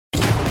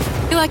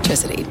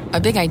Electricity, a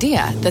big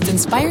idea that's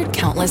inspired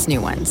countless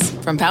new ones.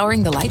 From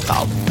powering the light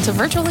bulb to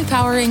virtually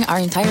powering our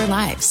entire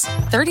lives.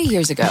 30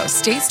 years ago,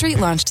 State Street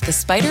launched the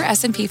Spider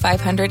S&P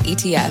 500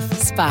 ETF,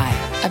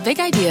 SPY. A big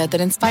idea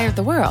that inspired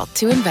the world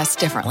to invest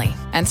differently.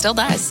 And still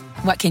does.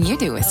 What can you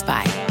do with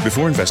SPY?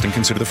 Before investing,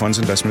 consider the fund's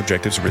investment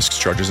objectives, risks,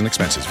 charges, and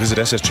expenses. Visit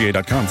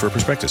ssga.com for a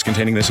prospectus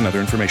containing this and other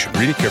information.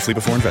 Read it carefully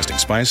before investing.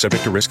 SPY is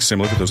subject to risks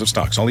similar to those of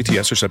stocks. All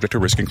ETFs are subject to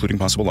risk, including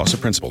possible loss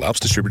of principal. Alps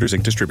Distributors,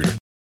 Inc. Distributor.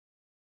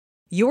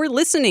 You're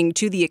listening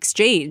to The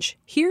Exchange.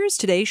 Here's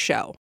today's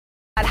show.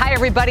 Hi,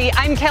 everybody.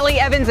 I'm Kelly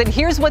Evans, and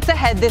here's what's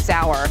ahead this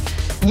hour.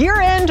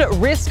 Year-end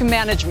risk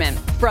management,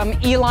 from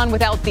Elon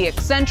without the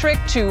eccentric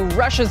to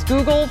Russia's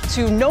Google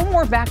to no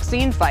more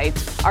vaccine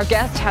fights. Our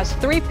guest has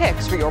 3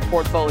 picks for your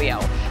portfolio.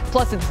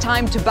 Plus, it's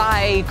time to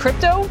buy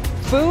crypto,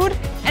 food,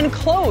 and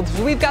clothes.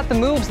 We've got the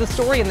moves, the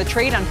story, and the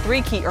trade on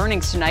 3 key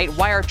earnings tonight.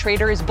 Why our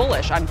trader is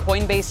bullish on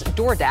Coinbase,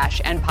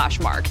 Doordash, and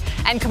Poshmark.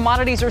 And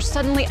commodities are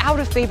suddenly out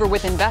of favor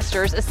with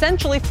investors,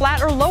 essentially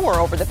flat or lower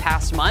over the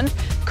past month.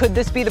 Could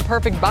this be the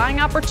perfect buying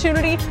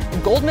opportunity?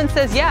 Goldman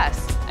says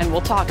yes, and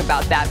we'll talk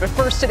about that. But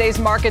first, today's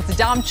markets.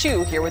 Dom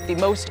Chu here with the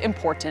most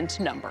important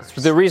numbers.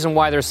 The reason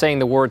why they're saying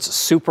the words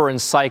super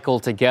and cycle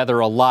together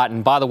a lot.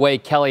 And by the way,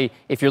 Kelly,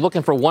 if you're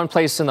looking for one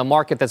place in the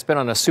market that's been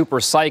on a super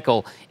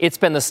cycle, it's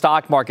been the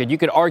stock market. You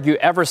could argue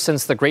ever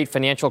since the great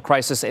financial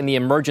crisis and the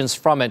emergence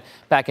from it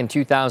back in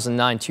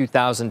 2009,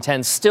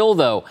 2010. Still,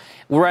 though,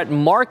 we're at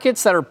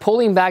markets that are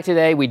pulling back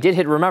today. We did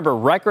hit, remember,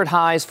 record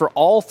highs for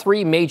all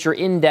 3 major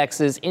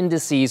indices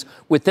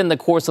within the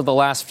course of the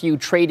last few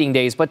trading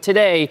days. But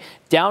today,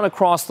 down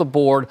across the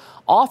board,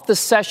 off the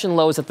session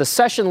lows. At the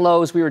session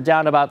lows, we were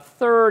down about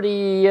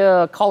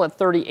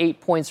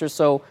 38 points or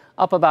so,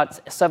 up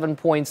about 7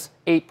 points,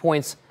 8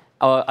 points,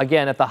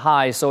 again at the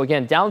highs. So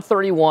again, down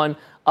 31,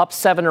 up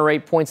 7 or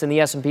 8 points in the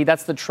S&P.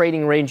 That's the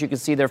trading range you can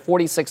see there.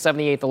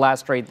 46.78 the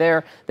last trade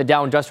there. The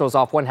Dow Industrial is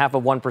off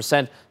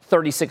 0.5%,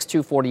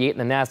 36.248, and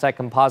the Nasdaq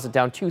Composite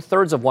down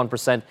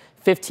 2/3%,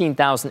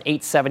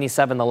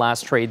 15,877 the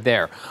last trade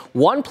there.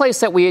 One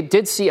place that we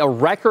did see a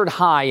record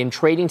high in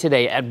trading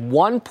today at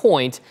one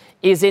point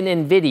is in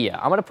NVIDIA.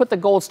 I'm going to put the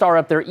gold star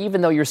up there,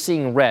 even though you're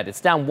seeing red. It's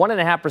down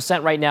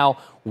 1.5% right now,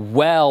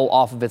 well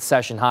off of its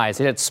session highs.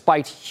 It had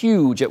spiked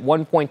huge at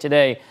one point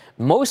today,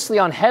 mostly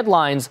on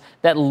headlines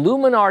that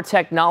Luminar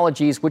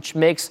Technologies, which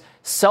makes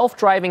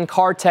self-driving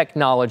car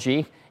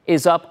technology,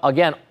 is up,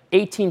 again,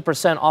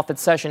 18% off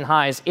its session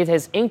highs. It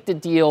has inked a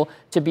deal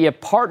to be a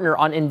partner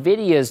on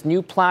NVIDIA's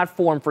new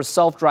platform for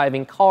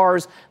self-driving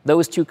cars.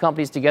 Those 2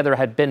 companies together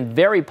had been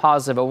very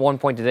positive at one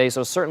point today,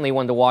 so certainly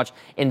one to watch.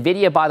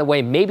 NVIDIA, by the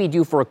way, may be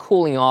due for a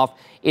cooling off.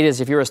 It is,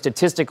 if you're a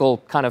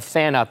statistical kind of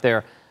fan out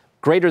there,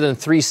 greater than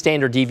 3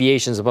 standard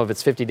deviations above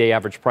its 50-day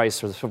average price.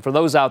 So for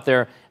those out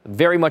there,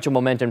 very much a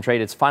momentum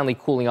trade. It's finally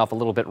cooling off a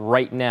little bit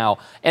right now.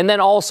 And then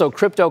also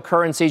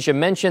cryptocurrencies. You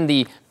mentioned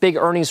the big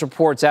earnings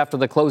reports after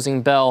the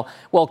closing bell.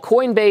 Well,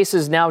 Coinbase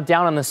is now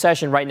down on the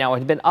session right now. It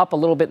had been up a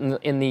little bit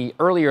in the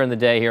earlier in the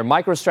day here.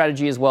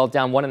 MicroStrategy as well,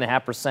 down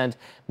 1.5%.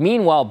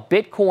 Meanwhile,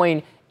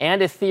 Bitcoin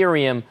and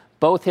Ethereum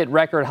both hit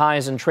record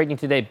highs in trading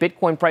today.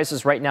 Bitcoin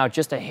prices right now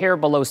just a hair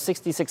below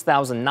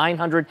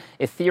 66,900.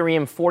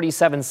 Ethereum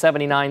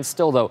 47.79.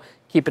 Still, though,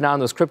 keep an eye on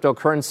those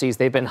cryptocurrencies.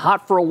 They've been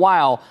hot for a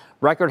while.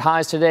 Record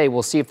highs today.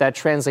 We'll see if that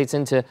translates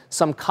into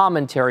some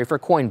commentary for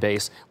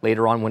Coinbase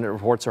later on when it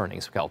reports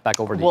earnings. Kel, back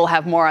over to you. We'll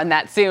have more on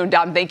that soon.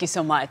 Dom, thank you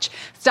so much.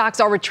 Stocks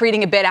are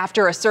retreating a bit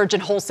after a surge in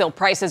wholesale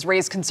prices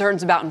raised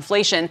concerns about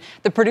inflation.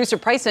 The producer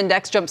price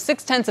index jumped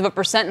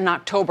 0.6% in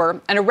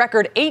October and a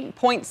record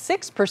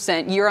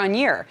 8.6% year on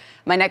year.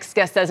 My next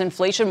guest says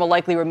inflation will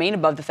likely remain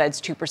above the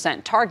Fed's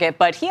 2% target,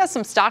 but he has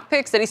some stock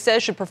picks that he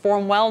says should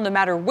perform well no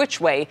matter which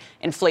way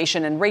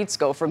inflation and rates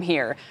go from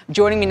here.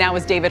 Joining me now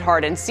is David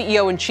Hardin,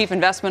 CEO and Chief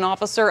Investment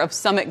Officer of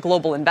Summit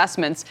Global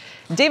Investments.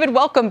 David,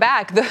 welcome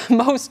back. The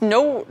most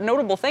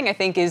notable thing, I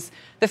think, is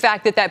the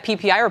fact that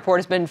PPI report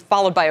has been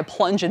followed by a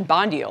plunge in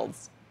bond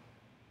yields.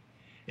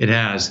 It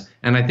has.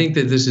 And I think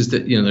that this is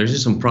there's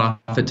just some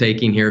profit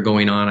taking here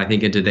going on, I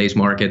think, in today's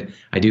market.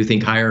 I do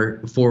think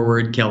higher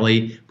forward.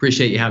 Kelly,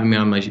 appreciate you having me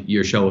on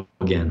your show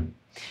again.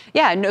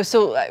 Yeah, no,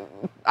 so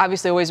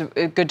obviously always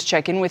good to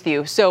check in with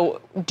you.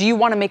 So do you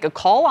want to make a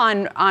call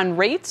on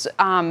rates?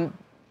 I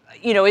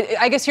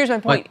guess here's my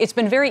point. It's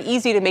been very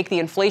easy to make the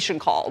inflation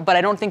call, but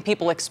I don't think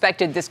people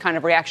expected this kind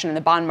of reaction in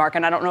the bond market.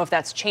 And I don't know if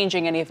that's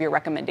changing any of your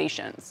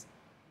recommendations.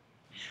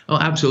 Oh,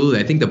 absolutely.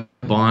 I think the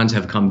bonds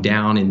have come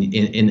down in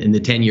the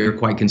 10-year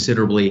quite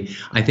considerably.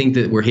 I think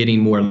that we're hitting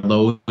more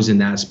lows in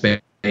that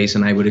space,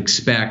 and I would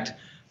expect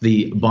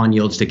the bond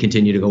yields to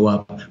continue to go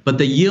up. But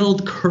the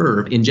yield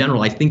curve in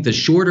general, I think the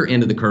shorter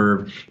end of the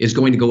curve is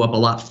going to go up a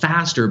lot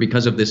faster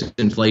because of this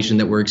inflation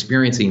that we're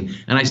experiencing.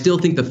 And I still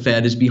think the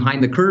Fed is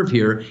behind the curve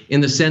here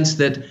in the sense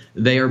that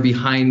they are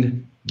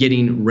behind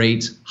getting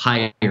rates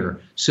higher.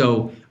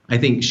 So I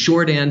think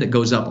short end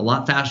goes up a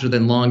lot faster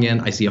than long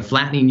end. I see a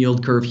flattening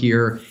yield curve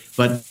here.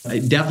 But I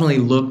definitely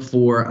look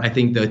for, I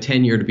think, the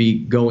 10-year to be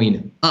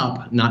going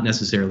up, not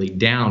necessarily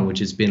down, which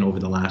has been over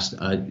the last,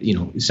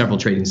 several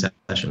trading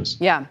sessions.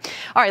 Yeah.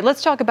 All right,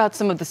 let's talk about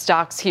some of the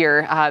stocks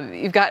here.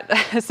 You've got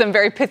some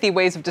very pithy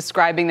ways of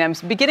describing them.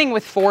 So beginning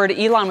with Ford,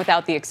 Elon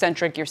without the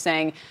eccentric, you're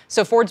saying.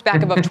 So Ford's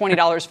back above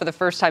 $20 for the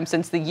first time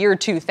since the year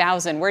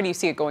 2000. Where do you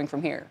see it going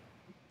from here?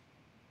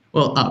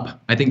 Well, up.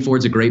 I think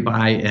Ford's a great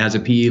buy. It has a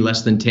PE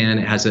less than 10.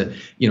 It has a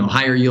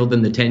higher yield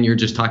than the 10-year.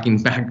 Just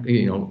talking back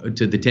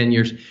to the 10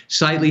 years,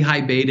 slightly high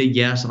beta,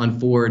 yes, on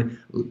Ford.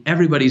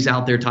 Everybody's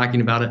out there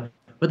talking about it,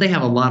 but they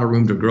have a lot of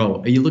room to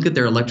grow. You look at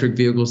their electric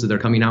vehicles that they're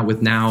coming out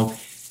with now.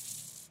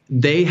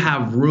 They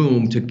have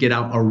room to get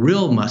out a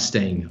real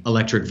Mustang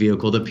electric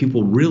vehicle that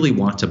people really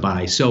want to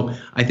buy. So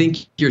I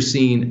think you're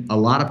seeing a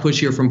lot of push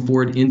here from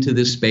Ford into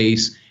this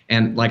space.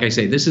 And like I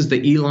say, this is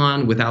the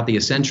Elon without the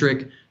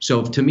eccentric.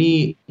 So to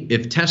me,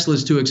 if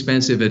Tesla's too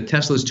expensive, if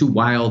Tesla's too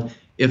wild,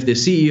 if the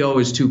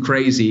CEO is too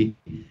crazy,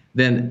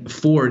 then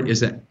Ford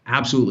is an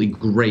absolutely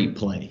great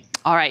play.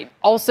 All right.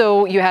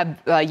 Also, you have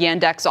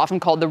Yandex, often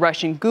called the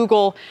Russian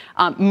Google.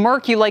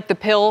 Merck, you like the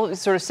pill,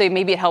 sort of say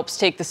maybe it helps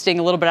take the sting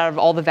a little bit out of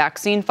all the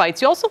vaccine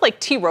fights. You also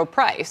like T. Rowe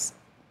Price.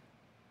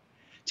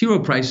 T. Rowe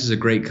Price is a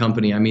great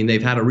company. I mean,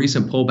 they've had a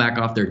recent pullback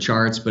off their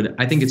charts, but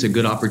I think it's a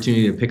good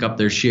opportunity to pick up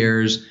their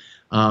shares.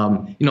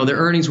 Their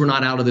earnings were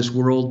not out of this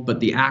world, but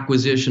the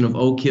acquisition of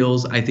Oak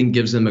Hills, I think,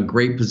 gives them a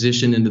great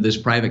position into this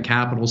private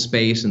capital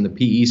space and the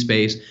PE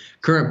space.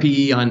 Current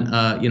PE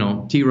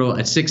on, T. Rowe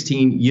at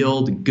 16,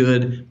 yield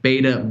good,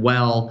 beta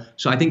well.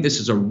 So I think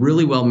this is a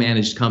really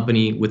well-managed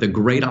company with a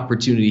great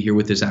opportunity here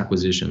with this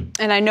acquisition.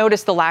 And I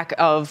noticed the lack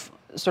of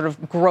sort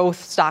of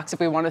growth stocks, if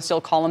we want to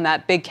still call them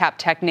that, big cap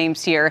tech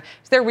names here.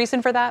 Is there a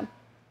reason for that?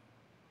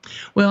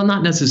 Well,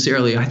 not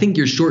necessarily. I think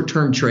your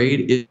short-term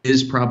trade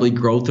is probably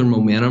growth and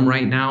momentum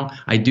right now.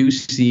 I do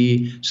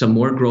see some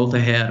more growth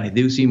ahead. I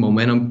do see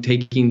momentum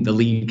taking the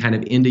lead kind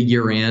of into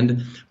year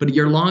end. But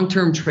your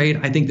long-term trade,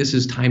 I think this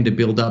is time to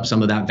build up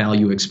some of that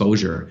value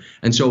exposure.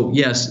 And so,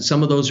 yes,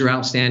 some of those are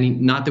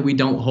outstanding. Not that we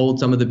don't hold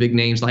some of the big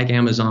names like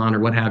Amazon or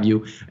what have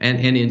you, and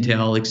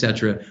Intel, et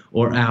cetera,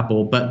 or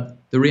Apple. But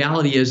the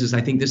reality is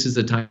I think this is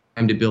the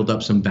time to build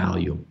up some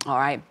value. All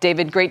right,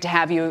 David, great to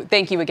have you.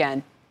 Thank you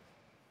again.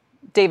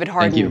 David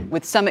Harden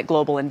with Summit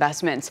Global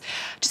Investments.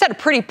 Just had a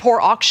pretty poor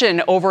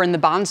auction over in the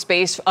bond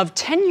space of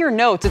 10-year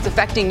notes. It's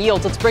affecting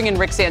yields. Let's bring in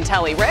Rick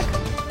Santelli. Rick?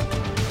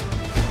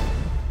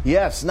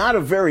 Yes, not a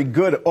very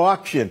good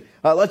auction.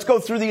 Let's go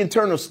through the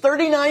internals.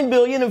 $39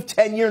 billion of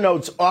 10-year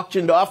notes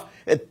auctioned off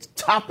at the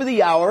top of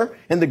the hour.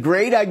 And the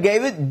grade I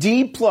gave it,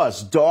 D+,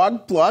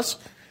 dog plus.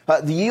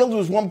 The yield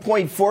was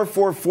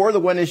 1.444. The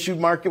when-issued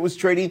market was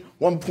trading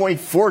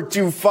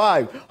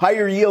 1.425.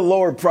 Higher yield,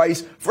 lower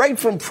price. Right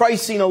from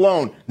pricing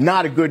alone,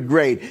 not a good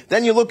grade.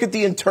 Then you look at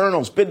the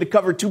internals. Bid to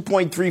cover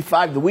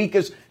 2.35, the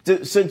weakest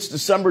since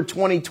December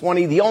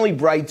 2020. The only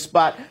bright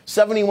spot,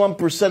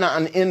 71%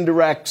 on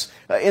indirects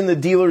in the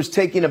dealers,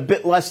 taking a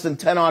bit less than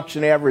 10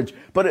 auction average.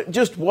 But it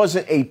just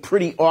wasn't a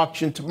pretty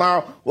auction.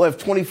 Tomorrow we'll have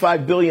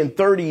 25 billion,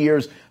 30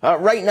 years.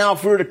 Right now,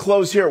 if we were to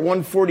close here at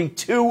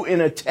 142 in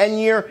a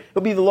 10-year,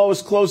 it'll be the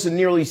lowest close in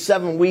nearly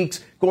 7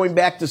 weeks, going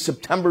back to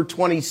September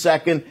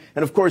 22nd.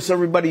 And of course,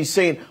 everybody's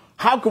saying,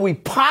 how could we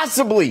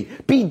possibly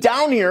be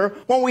down here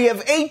when we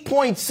have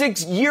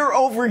 8.6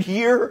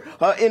 year-over-year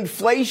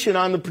inflation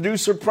on the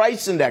producer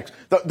price index,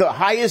 the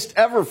highest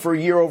ever for a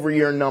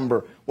year-over-year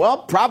number?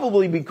 Well,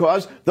 probably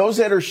because those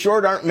that are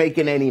short aren't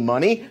making any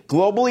money.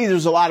 Globally,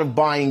 there's a lot of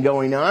buying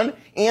going on,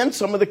 and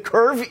some of the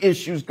curve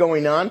issues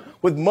going on,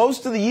 with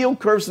most of the yield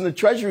curves in the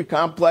Treasury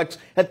complex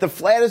at the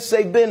flattest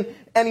they've been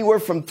anywhere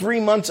from 3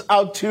 months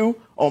out to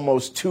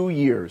almost 2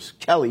 years.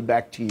 Kelly,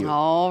 back to you.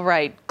 All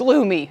right.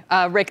 Gloomy.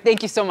 Rick,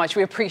 thank you so much.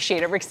 We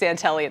appreciate it. Rick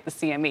Santelli at the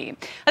CME.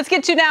 Let's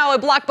get to now a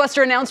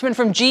blockbuster announcement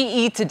from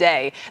GE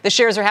today. The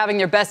shares are having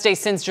their best day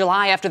since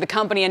July after the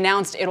company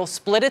announced it'll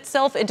split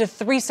itself into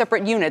 3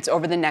 separate units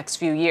over the next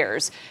few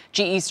years.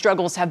 GE's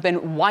struggles have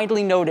been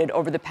widely noted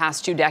over the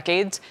past 2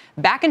 decades.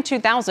 Back in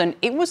 2000,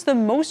 it was the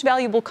most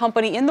valuable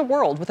company in the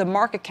world with a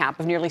market cap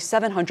of nearly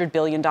 $700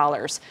 billion.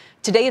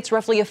 Today, it's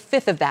roughly a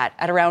fifth of that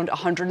at around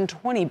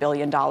 $120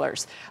 billion.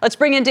 Let's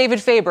bring in David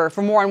Faber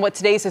for more on what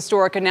today's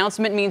historic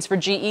announcement means for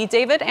GE,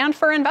 David, and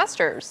for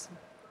investors.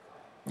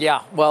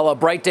 Yeah, well, a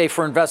bright day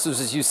for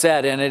investors, as you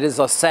said, and it is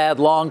a sad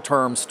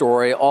long-term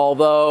story,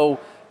 although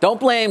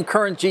don't blame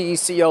current GE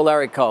CEO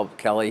Larry Culp,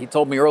 Kelly. He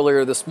told me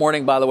earlier this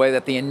morning, by the way,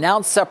 that the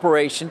announced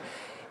separation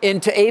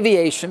into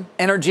aviation,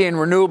 energy and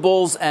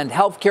renewables, and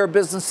healthcare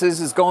businesses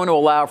is going to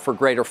allow for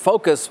greater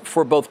focus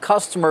for both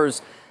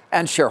customers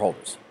and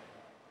shareholders.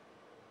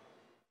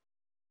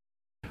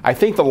 I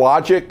think the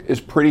logic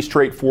is pretty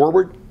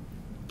straightforward.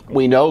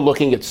 We know,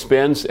 looking at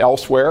spins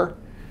elsewhere,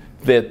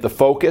 that the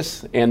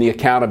focus and the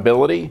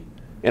accountability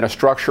in a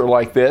structure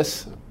like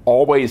this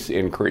always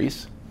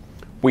increase.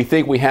 We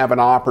think we have an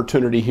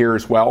opportunity here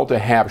as well to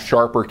have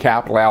sharper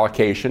capital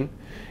allocation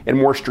and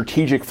more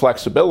strategic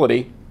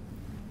flexibility.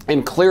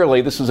 And clearly,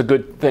 this is a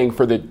good thing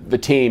for the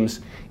teams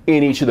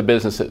in each of the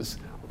businesses.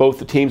 both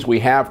the teams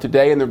we have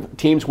today and the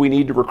teams we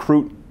need to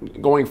recruit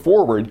going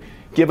forward,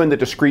 given the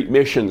discrete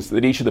missions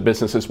that each of the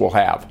businesses will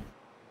have.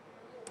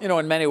 You know,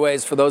 in many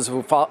ways, for those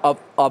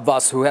of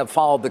us who have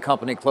followed the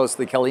company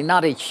closely, Kelly,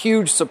 not a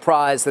huge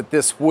surprise that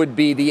this would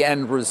be the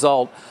end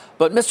result.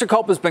 But Mr.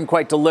 Culp has been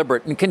quite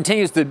deliberate and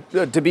continues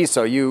to be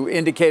so. You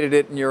indicated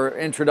it in your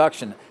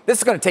introduction. This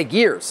is going to take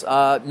years.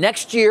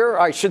 Next year,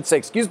 I should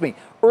say,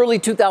 early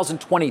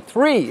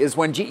 2023 is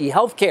when GE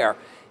Healthcare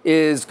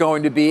is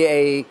going to be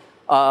a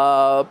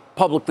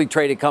publicly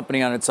traded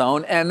company on its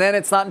own. And then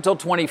it's not until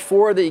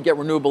 24 that you get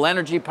renewable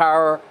energy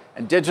power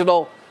and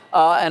digital.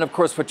 And of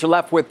course, what you're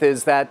left with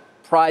is that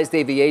prized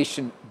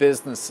aviation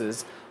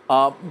businesses.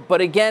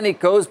 But again, it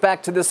goes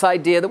back to this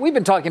idea that we've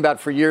been talking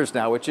about for years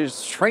now, which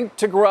is shrink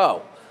to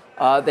grow.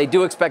 They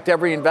do expect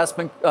every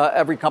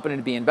company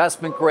to be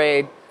investment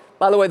grade.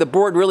 By the way, the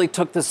board really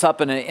took this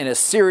up in a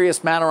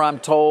serious manner, I'm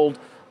told,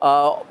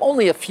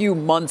 only a few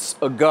months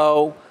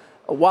ago.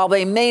 While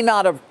they may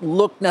not have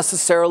looked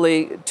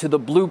necessarily to the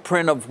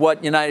blueprint of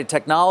what United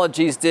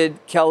Technologies did,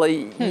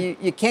 Kelly,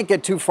 you can't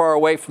get too far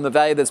away from the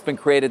value that's been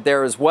created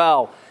there as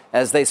well,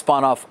 as they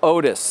spun off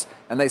Otis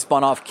and they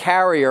spun off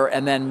Carrier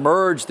and then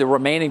merged the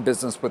remaining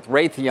business with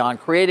Raytheon,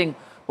 creating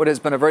what has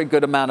been a very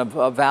good amount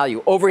of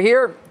value. Over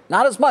here,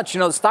 not as much. You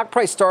know, the stock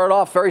price started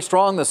off very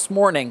strong this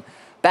morning,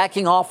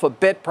 backing off a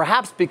bit,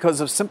 perhaps because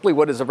of simply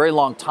what is a very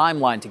long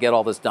timeline to get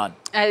all this done.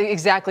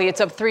 Exactly. It's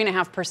up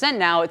 3.5%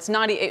 now. It's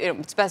not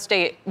its best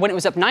day. When it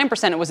was up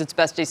 9%, it was its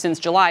best day since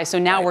July. So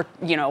now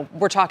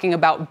we're talking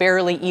about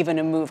barely even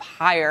a move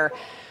higher.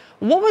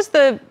 What was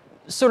the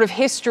sort of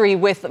history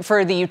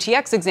for the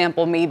UTX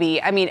example,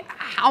 maybe? I mean,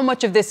 how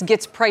much of this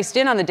gets priced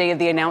in on the day of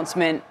the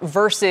announcement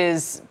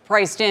versus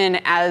priced in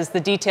as the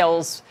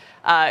details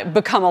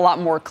become a lot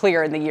more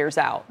clear in the years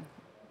out?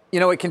 You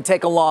know, it can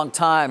take a long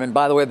time. And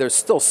by the way, there's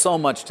still so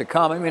much to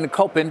come. I mean,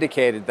 Culp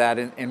indicated that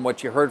in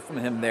what you heard from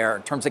him there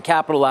in terms of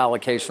capital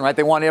allocation, right?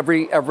 They want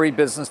every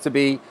business to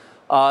be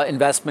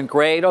investment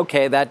grade.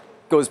 Okay, that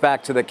goes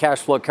back to the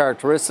cash flow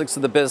characteristics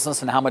of the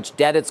business and how much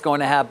debt it's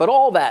going to have. But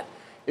all that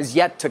is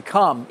yet to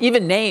come.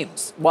 Even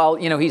names. While,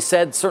 he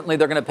said certainly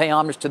they're going to pay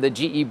homage to the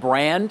GE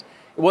brand,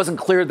 it wasn't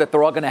clear that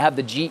they're all going to have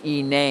the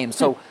GE name.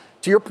 So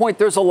to your point,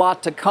 there's a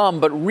lot to come.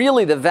 But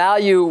really, the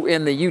value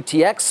in the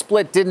UTX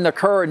split didn't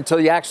occur until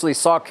you actually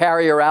saw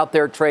Carrier out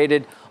there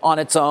traded on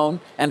its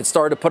own. And it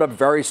started to put up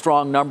very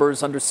strong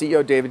numbers under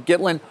CEO David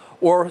Gitlin,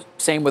 or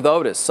same with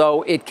Otis.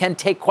 So it can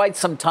take quite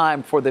some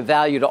time for the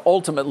value to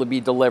ultimately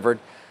be delivered.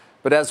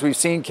 But as we've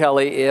seen,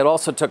 Kelly, it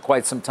also took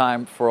quite some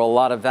time for a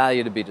lot of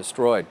value to be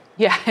destroyed.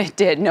 Yeah, it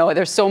did. No,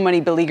 there's so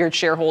many beleaguered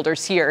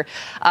shareholders here.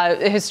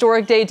 A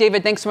historic day.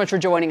 David, thanks so much for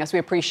joining us. We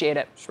appreciate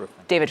it. Sure.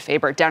 David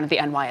Faber down at the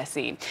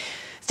NYSE.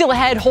 Still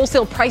ahead,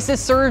 wholesale prices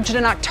surged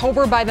in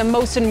October by the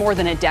most in more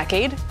than a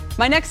decade.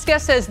 My next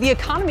guest says the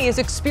economy is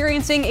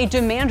experiencing a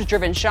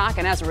demand-driven shock,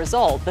 and as a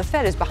result, the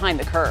Fed is behind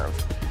the curve.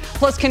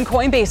 Plus, can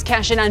Coinbase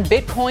cash in on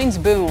Bitcoin's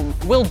boom?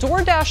 Will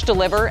DoorDash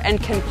deliver?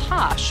 And can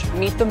Posh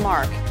meet the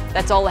mark?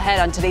 That's all ahead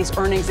on today's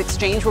Earnings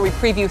Exchange, where we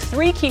preview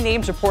 3 key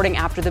names reporting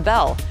after the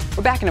bell.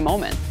 We're back in a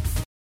moment.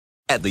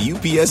 At the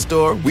UPS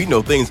Store, we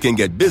know things can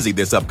get busy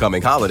this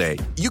upcoming holiday.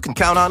 You can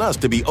count on us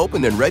to be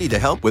open and ready to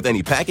help with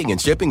any packing and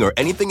shipping or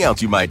anything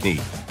else you might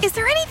need. Is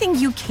there anything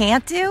you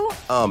can't do?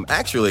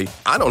 Actually,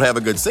 I don't have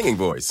a good singing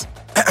voice.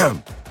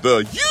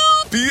 The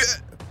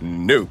UPS...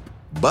 Nope.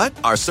 But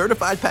our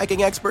certified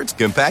packing experts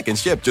can pack and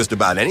ship just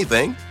about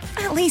anything.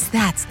 At least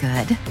that's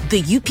good.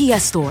 The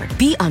UPS Store.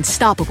 Be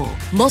unstoppable.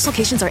 Most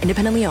locations are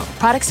independently owned.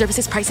 Product,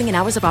 services, pricing, and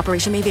hours of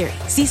operation may vary.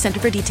 See Center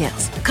for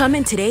details. Come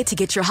in today to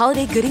get your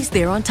holiday goodies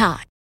there on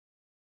time.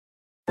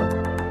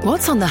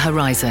 What's on the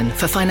horizon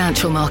for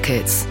financial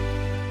markets?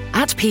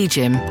 At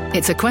PGIM,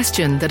 it's a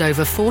question that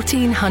over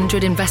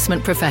 1,400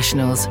 investment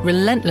professionals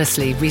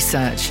relentlessly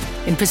research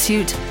in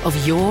pursuit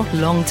of your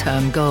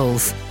long-term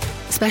goals.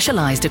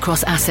 Specialized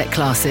across asset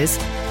classes,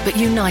 but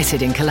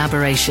united in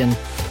collaboration,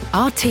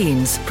 our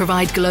teams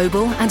provide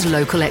global and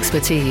local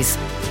expertise.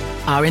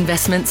 Our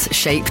investments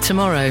shape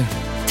tomorrow,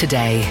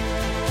 today.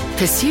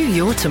 Pursue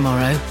your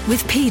tomorrow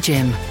with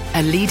PGIM,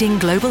 a leading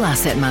global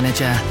asset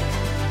manager.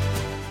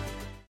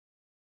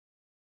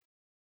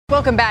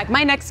 Welcome back.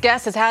 My next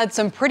guest has had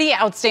some pretty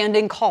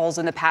outstanding calls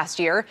in the past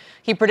year.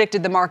 He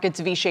predicted the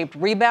market's V-shaped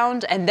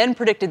rebound and then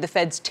predicted the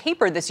Fed's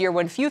taper this year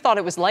when few thought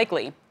it was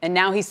likely. And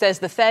now he says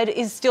the Fed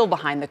is still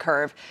behind the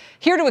curve.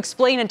 Here to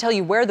explain and tell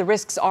you where the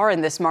risks are in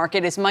this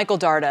market is Michael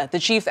Darda, the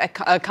chief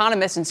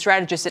economist and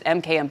strategist at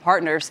MKM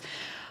Partners.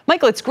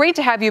 Michael, it's great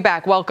to have you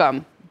back.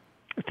 Welcome.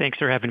 Thanks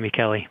for having me,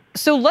 Kelly.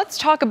 So let's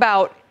talk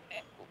about,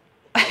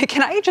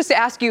 can I just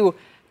ask you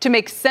to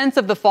make sense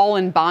of the fall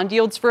in bond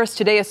yields for us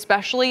today,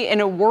 especially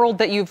in a world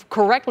that you've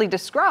correctly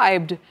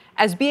described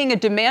as being a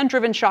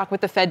demand-driven shock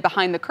with the Fed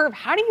behind the curve?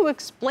 How do you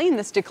explain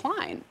this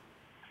decline?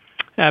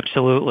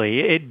 Absolutely.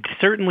 It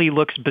certainly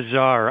looks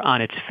bizarre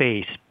on its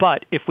face.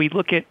 But if we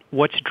look at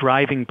what's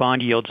driving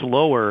bond yields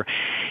lower,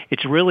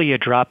 it's really a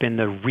drop in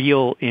the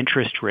real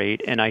interest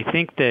rate. And I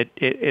think that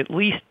at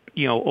least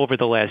over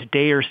the last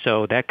day or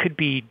so, that could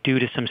be due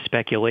to some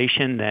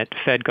speculation that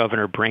Fed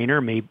Governor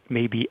Brainerd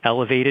may be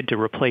elevated to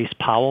replace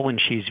Powell,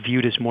 and she's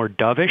viewed as more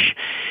dovish.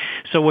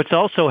 So what's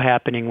also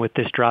happening with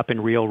this drop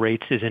in real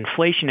rates is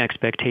inflation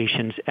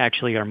expectations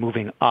actually are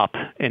moving up.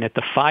 And at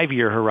the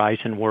 5-year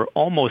horizon, we're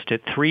almost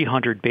at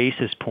 300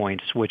 basis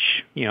points,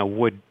 which,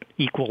 would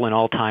equal an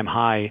all-time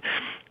high,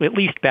 at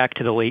least back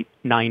to the late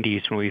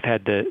 90s when we've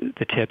had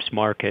the TIPS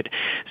market.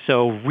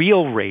 So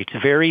real rates,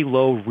 very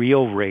low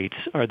real rates,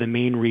 are the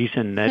main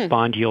reason that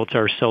bond yields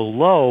are so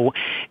low.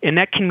 And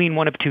that can mean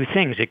one of two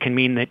things. It can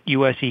mean that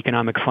U.S.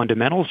 economic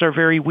fundamentals are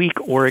very weak,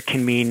 or it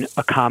can mean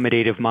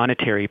accommodative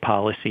monetary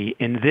policy.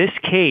 In this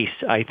case,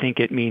 I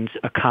think it means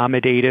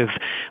accommodative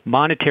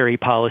monetary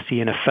policy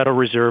and a Federal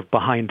Reserve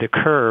behind the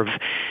curve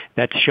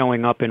that's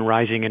showing up in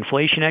rising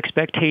inflation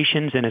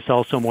expectations, and it's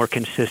also more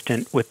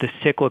consistent with the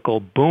cyclical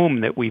boom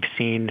that we've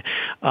seen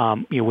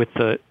with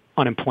the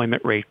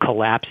unemployment rate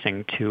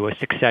collapsing to a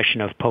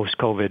succession of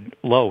post-COVID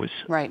lows.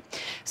 Right.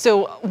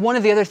 So one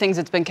of the other things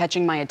that's been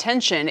catching my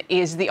attention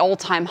is the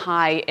all-time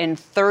high in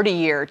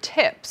 30-year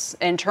TIPS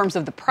in terms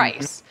of the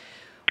price,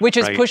 which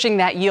is pushing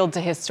that yield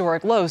to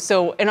historic lows.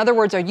 So in other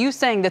words, are you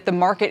saying that the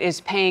market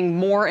is paying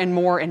more and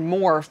more and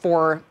more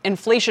for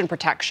inflation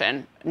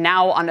protection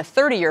now on a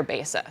 30-year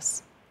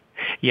basis?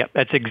 Yeah,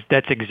 that's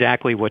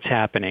exactly what's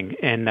happening,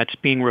 and that's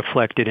being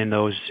reflected in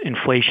those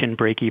inflation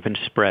break-even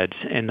spreads,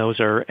 and those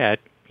are at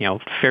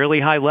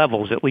fairly high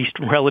levels, at least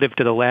relative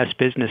to the last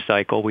business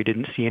cycle. We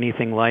didn't see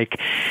anything like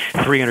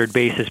 300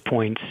 basis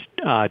points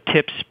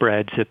tip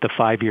spreads at the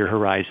 5-year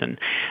horizon.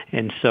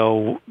 And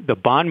so the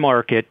bond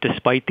market,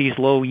 despite these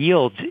low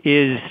yields,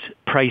 is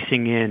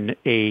pricing in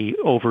a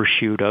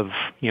overshoot of,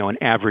 an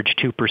average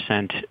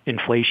 2%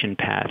 inflation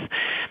path.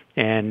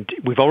 And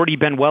we've already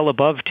been well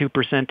above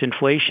 2%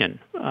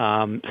 inflation.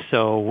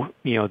 So,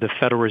 the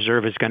Federal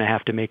Reserve is going to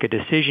have to make a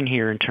decision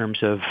here in terms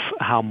of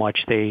how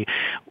much they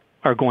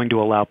are going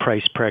to allow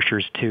price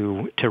pressures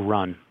to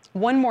run.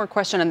 One more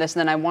question on this, and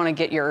then I want to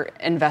get your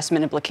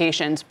investment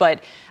implications.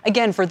 But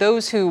again, for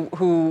those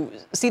who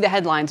see the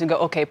headlines and go,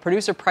 okay,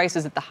 producer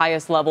prices at the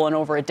highest level in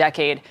over a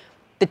decade,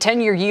 the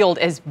 10-year yield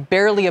is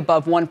barely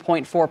above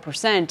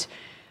 1.4%.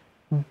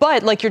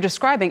 But like you're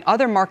describing,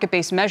 other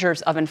market-based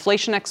measures of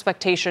inflation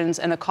expectations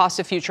and the cost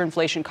of future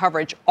inflation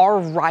coverage are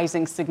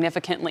rising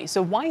significantly.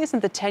 So why isn't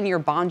the 10-year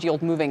bond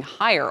yield moving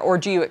higher, or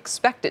do you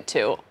expect it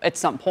to at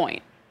some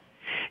point?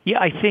 Yeah,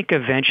 I think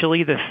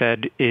eventually the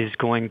Fed is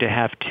going to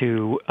have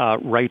to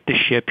right the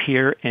ship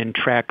here and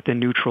track the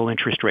neutral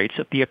interest rates.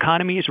 If the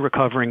economy is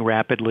recovering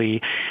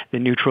rapidly, the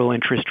neutral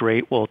interest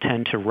rate will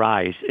tend to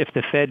rise. If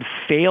the Fed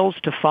fails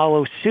to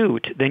follow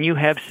suit, then you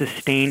have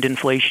sustained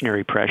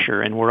inflationary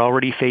pressure, and we're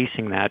already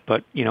facing that.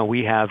 But,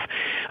 we have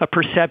a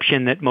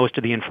perception that most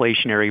of the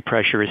inflationary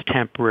pressure is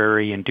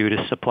temporary and due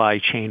to supply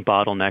chain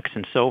bottlenecks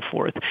and so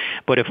forth.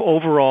 But if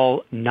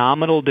overall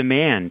nominal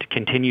demand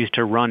continues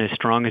to run as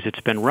strong as it's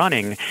been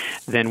running,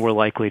 then we're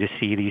likely to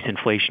see these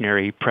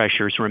inflationary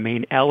pressures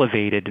remain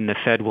elevated, and the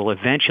Fed will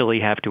eventually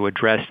have to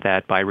address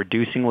that by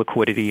reducing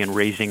liquidity and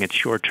raising its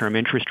short-term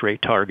interest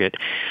rate target.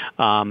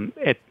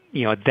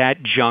 At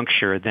that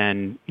juncture,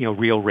 then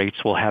real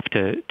rates will have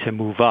to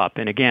move up.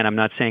 And again, I'm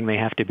not saying they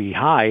have to be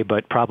high,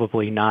 but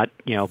probably not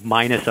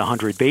minus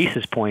 100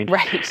 basis points.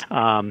 Right.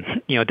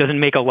 It doesn't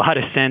make a lot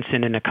of sense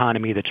in an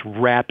economy that's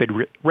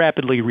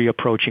rapidly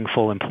reapproaching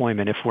full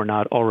employment if we're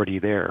not already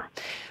there.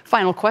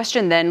 Final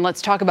question, then.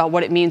 Let's talk about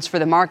what it means for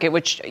the market,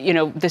 which,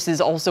 this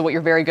is also what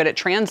you're very good at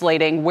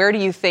translating. Where do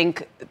you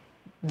think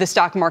the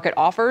stock market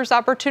offers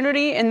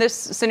opportunity in this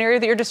scenario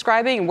that you're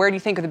describing, and where do you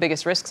think the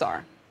biggest risks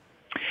are?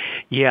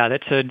 Yeah,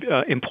 that's an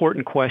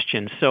important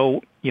question.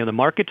 So, the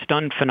market's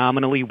done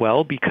phenomenally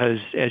well because,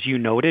 as you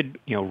noted,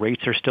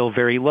 rates are still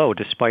very low.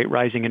 Despite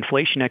rising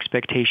inflation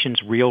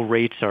expectations, real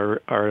rates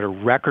are at a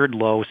record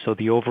low, so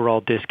the overall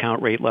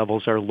discount rate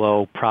levels are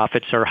low,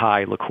 profits are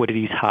high,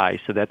 liquidity is high.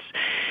 So that's,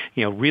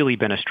 really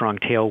been a strong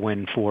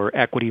tailwind for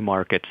equity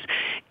markets.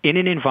 In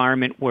an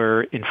environment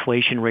where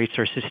inflation rates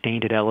are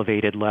sustained at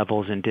elevated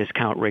levels and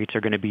discount rates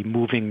are going to be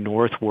moving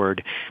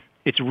northward,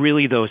 it's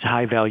really those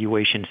high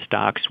valuation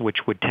stocks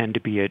which would tend to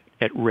be at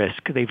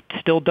risk. They've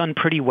still done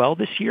pretty well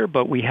this year,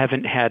 but we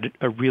haven't had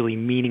a really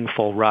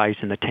meaningful rise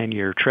in the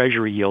 10-year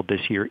Treasury yield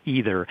this year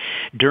either.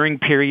 During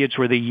periods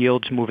where the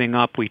yield's moving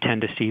up, we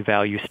tend to see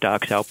value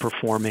stocks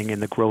outperforming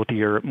and the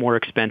growthier, more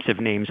expensive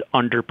names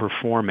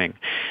underperforming.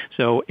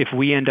 So if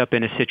we end up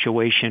in a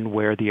situation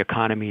where the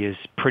economy is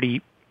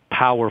pretty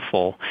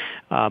powerful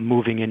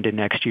moving into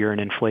next year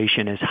and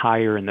inflation is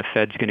higher and the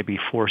Fed's going to be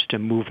forced to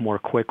move more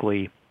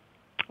quickly,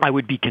 I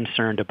would be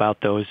concerned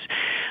about those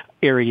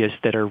areas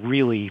that are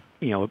really,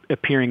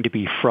 appearing to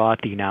be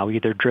frothy now,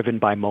 either driven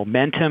by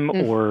momentum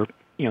or,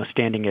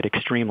 standing at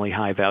extremely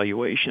high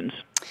valuations.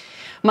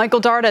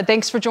 Michael Darda,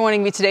 thanks for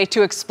joining me today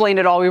to explain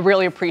it all. We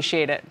really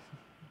appreciate it.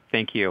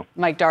 Thank you.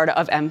 Mike Darda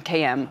of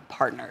MKM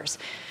Partners.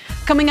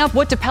 Coming up,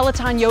 what do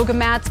Peloton yoga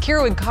mats,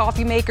 Keurig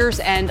coffee makers,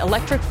 and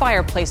electric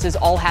fireplaces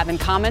all have in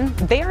common?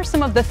 They are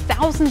some of the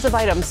thousands of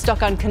items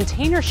stuck on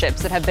container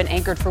ships that have been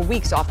anchored for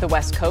weeks off the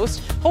West Coast,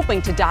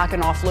 hoping to dock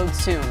and offload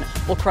soon.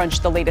 We'll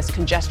crunch the latest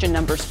congestion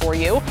numbers for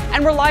you.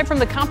 And we're live from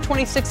the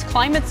COP26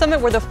 Climate Summit,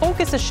 where the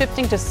focus is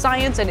shifting to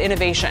science and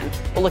innovation.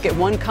 We'll look at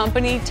one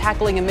company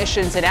tackling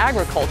emissions in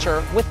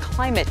agriculture with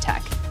climate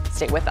tech.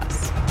 Stay with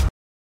us.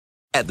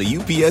 At the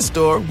UPS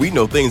Store, we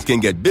know things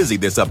can get busy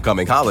this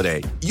upcoming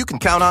holiday. You can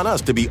count on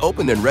us to be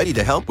open and ready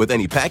to help with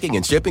any packing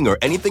and shipping or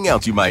anything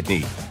else you might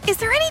need. Is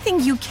there anything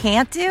you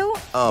can't do?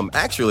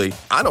 Actually,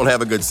 I don't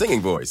have a good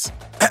singing voice.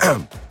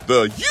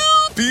 The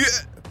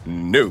UPS...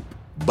 Nope.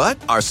 But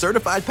our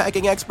certified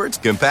packing experts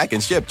can pack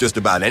and ship just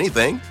about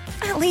anything.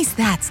 At least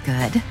that's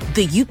good.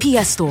 The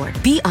UPS Store.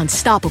 Be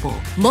unstoppable.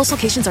 Most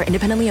locations are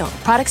independently owned.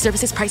 Product,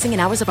 services, pricing,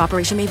 and hours of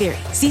operation may vary.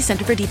 See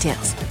Center for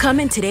details.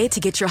 Come in today to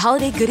get your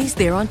holiday goodies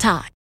there on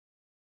time.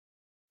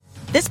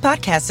 This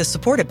podcast is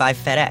supported by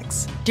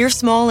FedEx. Dear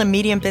small and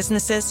medium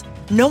businesses,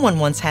 no one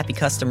wants happy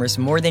customers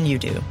more than you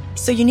do.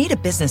 So you need a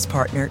business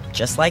partner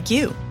just like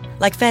you.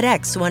 Like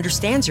FedEx, who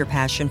understands your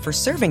passion for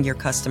serving your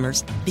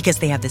customers because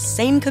they have the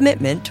same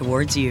commitment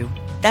towards you.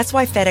 That's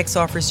why FedEx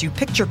offers you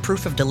picture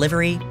proof of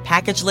delivery,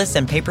 packageless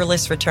and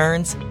paperless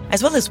returns,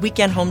 as well as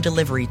weekend home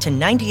delivery to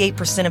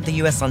 98% of the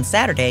U.S. on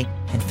Saturday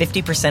and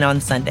 50% on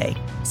Sunday.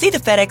 See the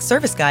FedEx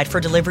service guide for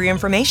delivery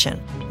information.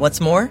 What's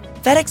more,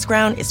 FedEx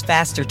Ground is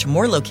faster to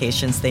more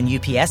locations than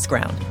UPS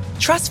Ground.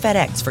 Trust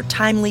FedEx for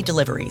timely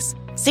deliveries.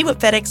 See what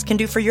FedEx can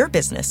do for your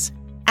business.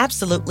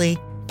 Absolutely,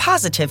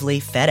 positively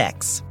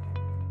FedEx.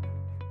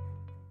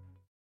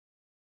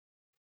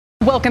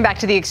 Welcome back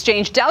to the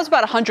exchange. Dow's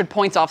about 100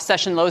 points off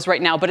session lows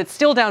right now, but it's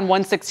still down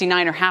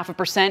 169 or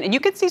 0.5%. And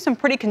you can see some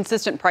pretty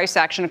consistent price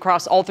action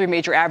across all three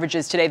major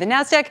averages today. The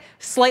Nasdaq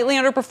slightly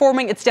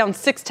underperforming. It's down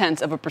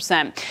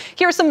 0.6%.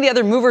 Here are some of the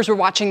other movers we're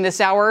watching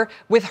this hour,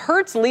 with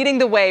Hertz leading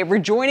the way,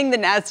 rejoining the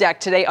Nasdaq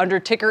today under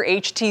ticker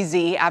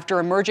HTZ after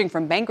emerging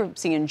from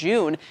bankruptcy in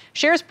June.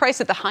 Shares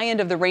priced at the high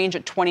end of the range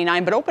at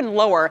 29, but opened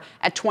lower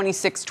at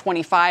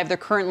 26.25. They're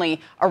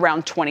currently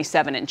around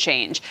 27 and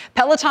change.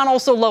 Peloton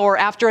also lower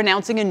after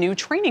announcing a new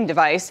training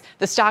device.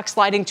 The stock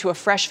sliding to a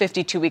fresh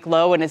 52-week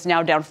low and is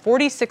now down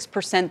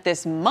 46%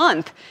 this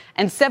month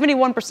and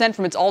 71%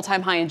 from its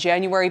all-time high in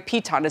January.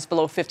 Peloton is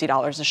below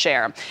 $50 a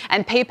share.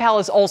 And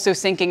PayPal is also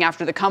sinking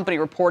after the company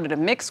reported a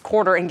mixed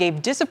quarter and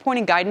gave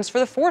disappointing guidance for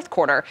the fourth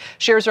quarter.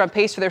 Shares are on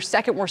pace for their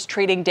second worst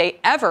trading day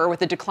ever,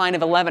 with a decline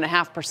of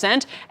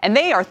 11.5%, and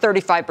they are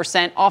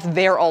 35% off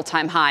their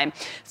all-time high.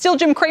 Still,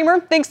 Jim Cramer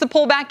thinks the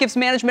pullback gives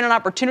management an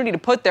opportunity to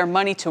put their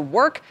money to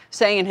work,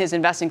 saying in his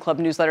Investing Club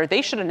newsletter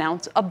they should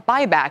announce a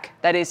buyback.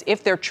 That is,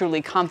 if they're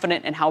truly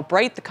confident in how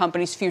bright the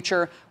company's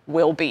future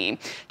will be.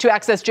 To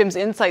access Jim's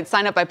insights,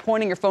 sign up by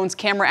pointing your phone's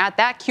camera at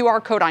that QR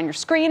code on your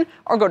screen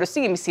or go to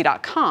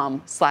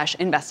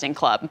cnbc.com/investing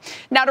club.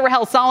 Now to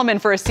Rahel Solomon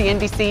for a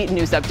CNBC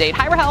News Update.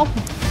 Hi, Rahel.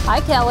 Hi,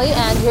 Kelly.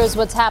 And here's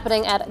what's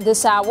happening at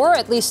this hour.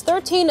 At least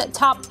 13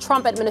 top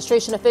Trump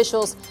administration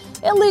officials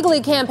illegally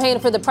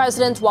campaigned for the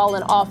president while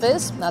in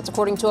office. That's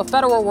according to a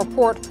federal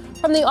report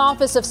from the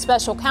Office of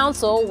Special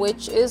Counsel,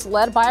 which is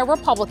led by a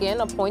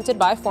Republican appointed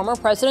by former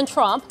President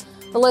Trump.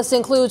 The list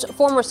includes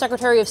former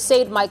Secretary of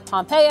State Mike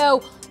Pompeo,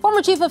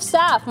 former Chief of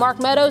Staff Mark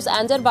Meadows,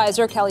 and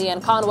advisor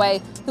Kellyanne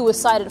Conway, who was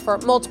cited for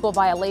multiple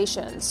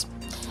violations.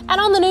 And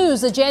on the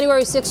news, the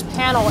January 6th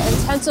panel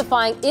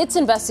intensifying its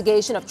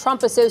investigation of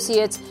Trump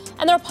associates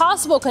and their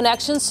possible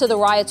connections to the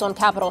riots on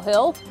Capitol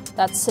Hill.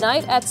 That's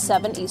tonight at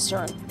 7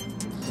 Eastern.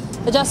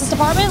 The Justice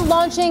Department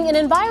launching an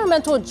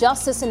environmental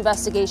justice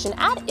investigation.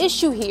 At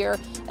issue here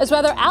is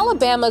whether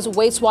Alabama's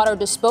wastewater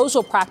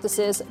disposal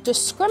practices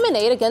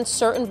discriminate against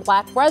certain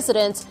black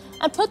residents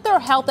and put their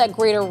health at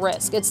greater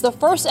risk. It's the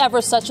first ever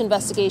such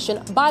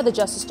investigation by the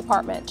Justice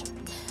Department.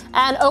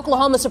 And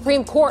Oklahoma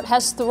Supreme Court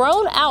has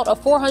thrown out a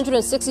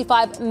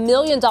 $465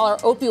 million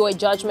opioid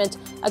judgment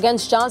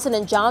against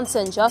Johnson &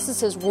 Johnson.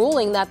 Justices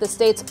ruling that the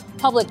state's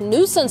public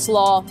nuisance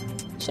law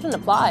shouldn't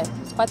apply.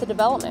 It's quite the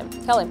development.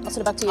 Kelly, I'll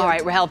send it back to you. All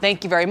right, Rahel,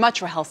 thank you very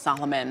much, Rahel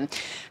Solomon.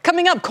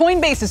 Coming up,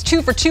 Coinbase is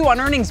 2 for 2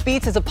 on earnings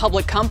beats as a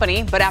public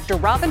company, but after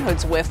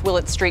Robinhood's whiff, will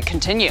its streak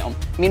continue?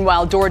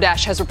 Meanwhile,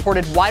 DoorDash has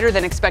reported wider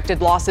than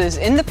expected losses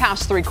in the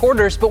past 3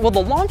 quarters, but will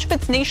the launch of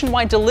its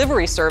nationwide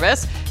delivery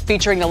service,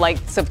 featuring the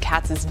likes of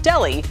Katz's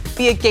Deli,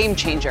 be a game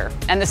changer?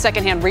 And the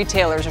secondhand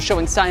retailers are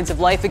showing signs of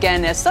life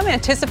again, as some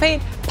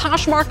anticipate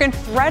Poshmark and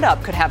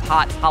ThredUp could have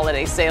hot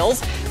holiday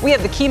sales. We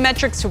have the key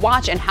metrics to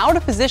watch and how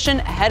to position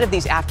ahead of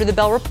these After the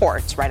Bell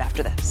reports right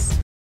after this.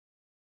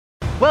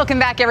 Welcome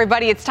back,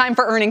 everybody. It's time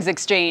for Earnings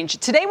Exchange.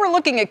 Today, we're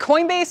looking at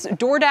Coinbase,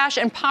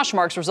 DoorDash, and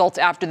Poshmark's results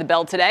after the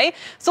bell today.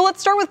 So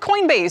let's start with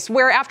Coinbase,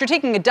 where after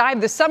taking a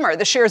dive this summer,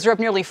 the shares are up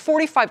nearly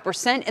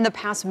 45% in the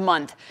past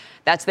month.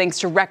 That's thanks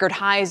to record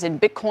highs in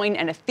Bitcoin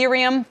and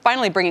Ethereum,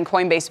 finally bringing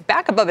Coinbase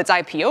back above its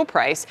IPO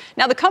price.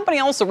 Now, the company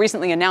also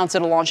recently announced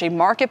it'll launch a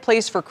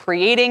marketplace for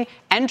creating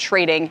and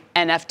trading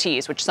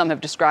NFTs, which some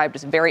have described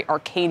as a very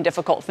arcane,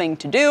 difficult thing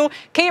to do.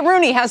 Kate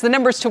Rooney has the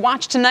numbers to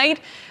watch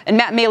tonight, and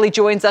Matt Maley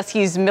joins us.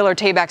 He's Miller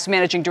Tabor Payback's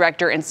managing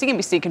director and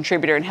CNBC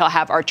contributor, and he'll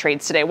have our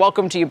trades today.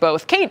 Welcome to you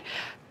both. Kate,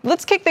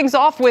 let's kick things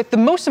off with the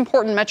most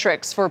important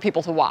metrics for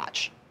people to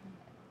watch.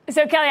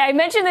 So, Kelly, I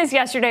mentioned this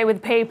yesterday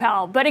with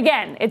PayPal, but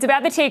again, it's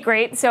about the take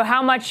rate, so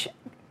how much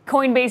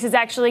Coinbase is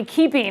actually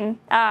keeping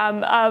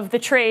of the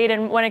trade,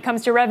 and when it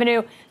comes to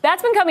revenue,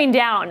 that's been coming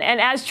down. And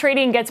as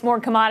trading gets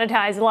more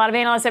commoditized, a lot of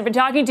analysts I've been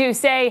talking to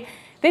say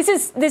this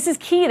is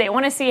key. They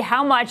want to see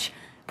how much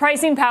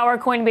pricing power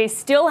Coinbase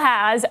still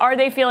has. Are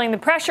they feeling the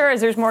pressure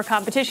as there's more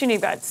competition?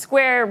 You've got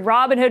Square,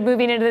 Robinhood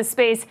moving into this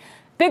space.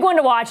 Big one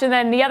to watch. And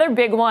then the other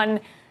big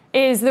one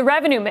is the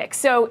revenue mix.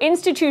 So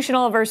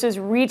institutional versus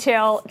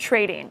retail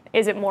trading.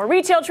 Is it more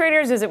retail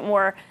traders? Is it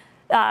more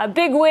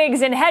big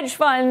wigs and hedge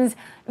funds?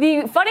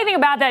 The funny thing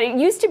about that, it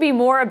used to be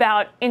more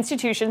about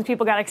institutions.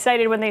 People got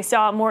excited when they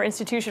saw more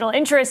institutional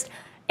interest.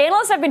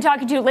 Analysts I've been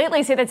talking to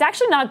lately say that's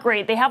actually not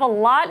great. They have a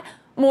lot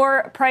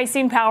more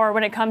pricing power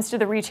when it comes to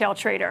the retail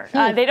trader.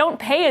 They don't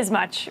pay as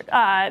much.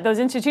 Those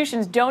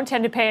institutions don't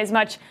tend to pay as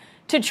much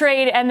to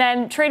trade, and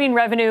then trading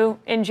revenue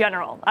in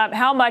general.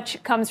 How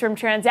much comes from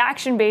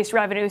transaction-based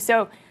revenue?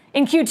 So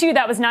in Q2,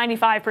 that was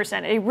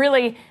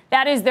 95%.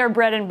 That is their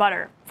bread and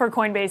butter for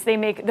Coinbase. They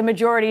make the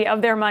majority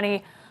of their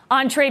money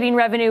on trading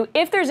revenue.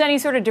 If there's any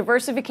sort of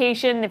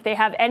diversification, if they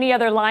have any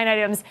other line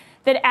items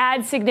that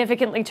add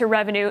significantly to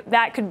revenue,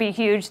 that could be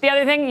huge. The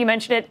other thing, you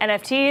mentioned it,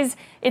 NFTs.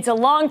 It's a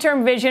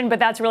long-term vision, but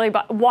that's really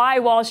why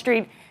Wall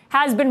Street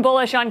has been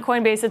bullish on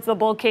Coinbase. It's the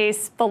bull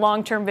case, the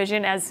long-term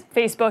vision as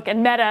Facebook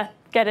and Meta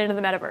get into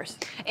the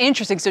metaverse.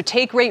 Interesting. So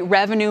take rate,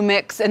 revenue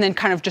mix, and then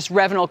kind of just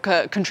revenue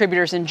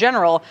contributors in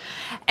general.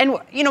 And,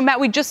 Matt,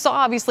 we just saw,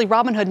 obviously,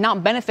 Robinhood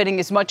not benefiting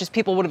as much as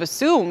people would have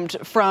assumed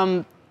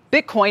from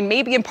Bitcoin,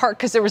 maybe in part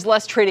because there was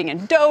less trading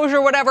in Doge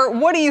or whatever.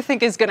 What do you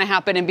think is going to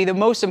happen and be the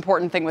most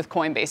important thing with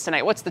Coinbase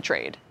tonight? What's the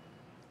trade?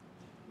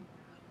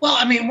 Well,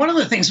 I mean, one of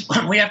the things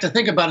we have to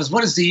think about is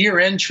what is the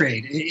year-end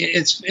trade?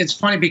 It's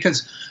funny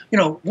because,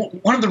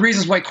 one of the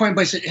reasons why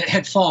Coinbase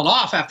had fallen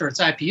off after its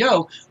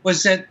IPO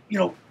was that,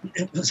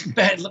 it was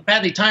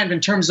badly timed in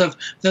terms of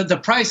the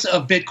price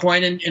of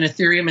Bitcoin and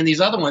Ethereum and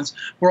these other ones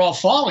were all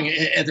falling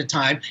at the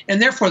time,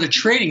 and therefore the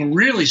trading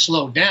really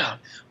slowed down.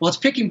 Well, it's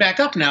picking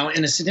back up now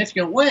in a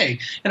significant way.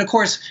 And of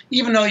course,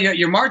 even though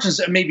your margins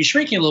may be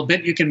shrinking a little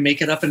bit, you can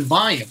make it up in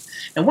volume.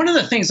 And one of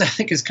the things I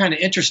think is kind of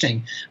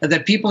interesting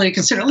that people need to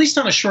consider, at least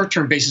on a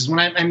short-term basis, when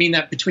I mean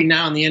that between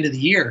now and the end of the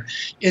year,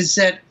 is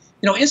that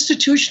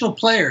institutional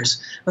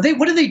players,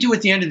 what do they do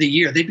at the end of the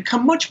year? They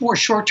become much more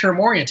short-term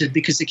oriented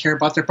because they care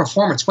about their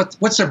performance.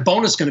 What's their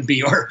bonus going to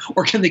be,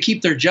 or can they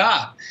keep their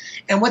job?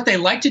 And what they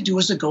like to do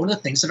is to go into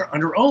things that are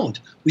under-owned.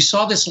 We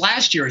saw this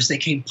last year as they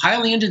came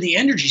piling into the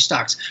energy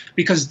stocks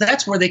because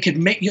that's where they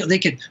could they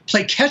could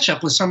play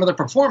catch-up with some of their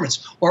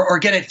performance or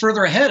get it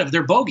further ahead of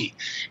their bogey.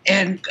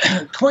 And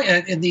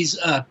these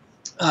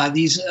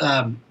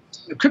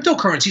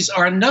cryptocurrencies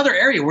are another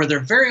area where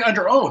they're very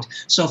under-owned.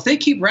 So if they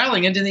keep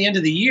rallying into the end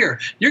of the year,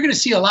 you're going to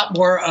see a lot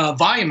more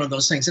volume of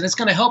those things, and it's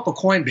going to help a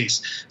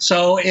Coinbase.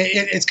 So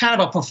it's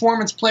kind of a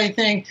performance play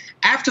thing.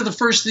 After the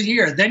first of the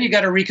year, then you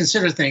got to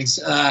reconsider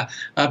things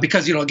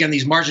because, again,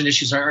 these margin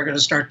issues are going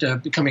to start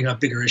becoming a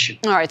bigger issue.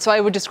 All right, so I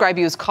would describe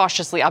you as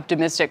cautiously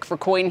optimistic for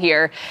Coin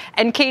here.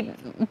 And Kate,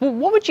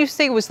 what would you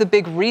say was the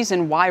big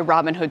reason why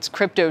Robinhood's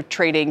crypto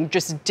trading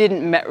just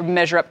didn't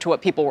measure up to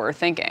what people were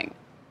thinking?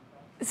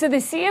 So the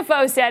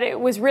CFO said it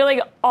was really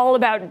all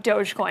about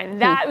Dogecoin.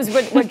 That was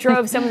what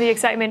drove some of the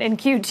excitement in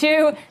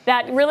Q2.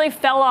 That really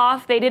fell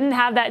off. They didn't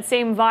have that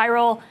same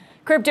viral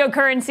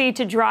cryptocurrency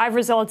to drive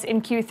results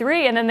in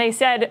Q3. And then they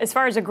said, as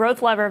far as a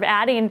growth lever of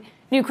adding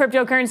new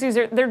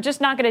cryptocurrencies, they're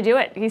just not going to do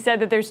it. He said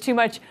that there's too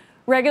much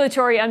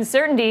regulatory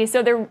uncertainty.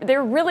 So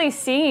they're really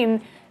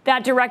seeing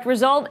that direct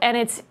result. And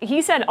it's,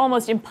 he said,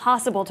 almost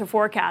impossible to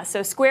forecast.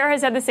 So Square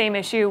has had the same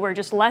issue where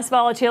just less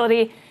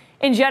volatility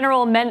in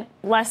general meant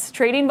less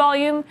trading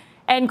volume,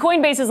 and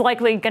Coinbase is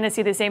likely going to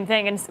see the same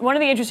thing. And one of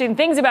the interesting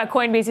things about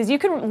Coinbase is you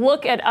can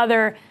look at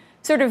other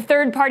sort of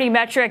third-party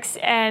metrics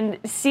and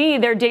see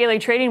their daily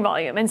trading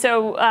volume. And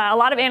so a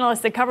lot of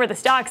analysts that cover the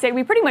stock say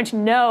we pretty much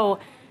know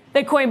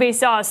that Coinbase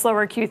saw a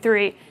slower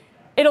Q3.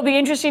 It'll be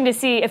interesting to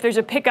see if there's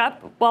a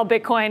pickup while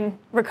Bitcoin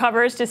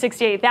recovers to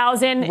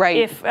 68,000. Right.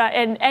 If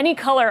and any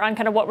color on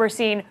kind of what we're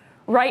seeing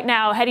right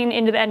now heading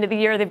into the end of the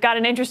year. They've got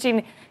an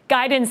interesting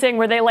guidance thing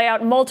where they lay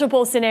out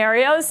multiple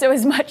scenarios. So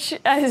as much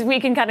as we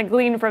can kind of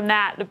glean from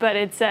that, but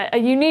it's a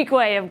unique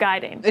way of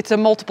guiding. It's a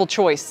multiple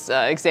choice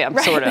exam,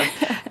 right. Sort of.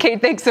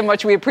 Kate, thanks so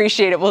much. We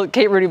appreciate it. Well,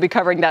 Kate Rooney will be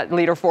covering that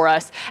later for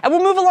us. And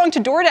we'll move along to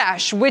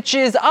DoorDash, which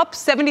is up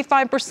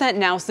 75%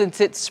 now since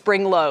its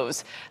spring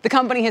lows. The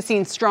company has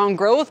seen strong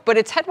growth, but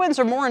its headwinds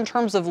are more in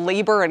terms of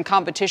labor and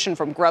competition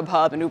from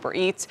Grubhub and Uber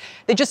Eats.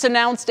 They just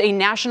announced a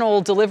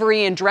national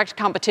delivery and direct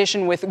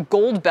competition with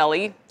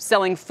Goldbelly,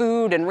 selling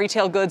food and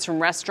retail goods from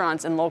restaurants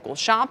and local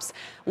shops.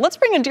 Let's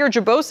bring in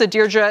Deirdre Bosa.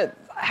 Deirdre,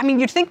 I mean,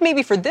 you'd think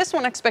maybe for this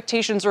one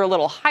expectations are a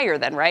little higher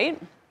then, right?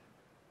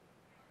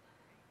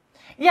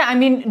 Yeah, I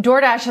mean,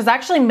 DoorDash has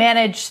actually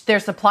managed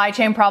their supply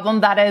chain problem,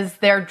 that is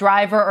their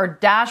driver or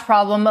dash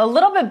problem, a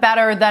little bit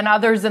better than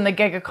others in the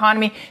gig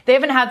economy. They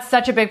haven't had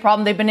such a big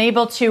problem. They've been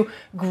able to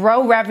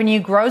grow revenue,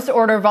 gross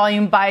order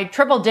volume by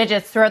triple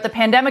digits throughout the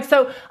pandemic.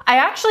 So I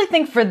actually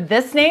think for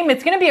this name,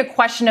 it's going to be a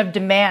question of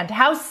demand.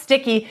 How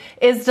sticky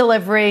is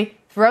delivery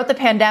throughout the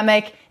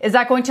pandemic? Is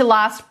that going to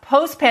last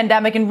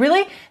post-pandemic? And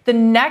really, the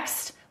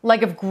next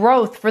leg of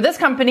growth for this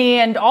company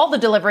and all the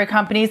delivery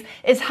companies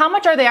is how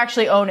much are they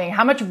actually owning?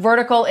 How much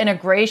vertical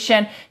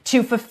integration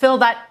to fulfill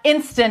that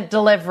instant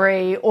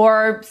delivery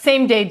or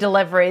same day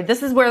delivery?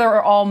 This is where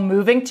they're all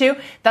moving to.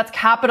 That's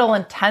capital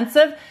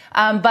intensive.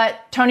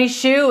 But Tony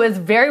Xu is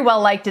very well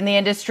liked in the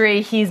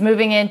industry. He's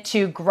moving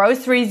into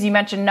groceries. You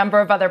mentioned a number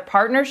of other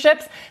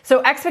partnerships.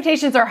 So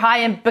expectations are high,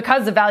 and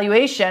because of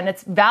valuation,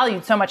 it's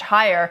valued so much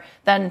higher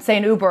than, say,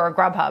 an Uber or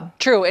Grubhub.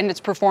 True, and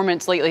its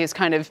performance lately has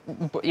kind of,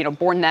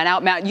 borne that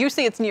out. Matt, you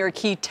say it's near a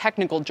key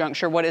technical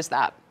juncture. What is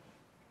that?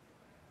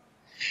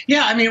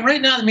 Yeah, I mean,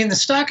 right now, the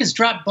stock has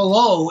dropped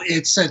below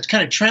its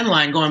kind of trend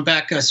line going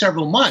back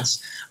several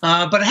months,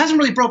 but it hasn't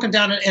really broken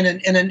down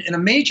in a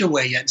major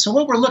way yet. So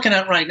what we're looking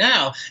at right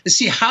now is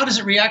see how does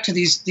it react to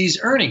these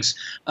earnings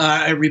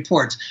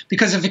reports?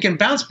 Because if it can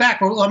bounce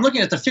back, well, I'm looking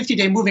at the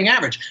 50-day moving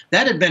average.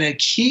 That had been a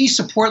key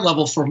support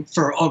level for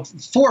 4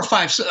 or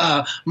 5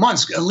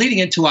 months leading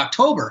into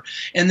October,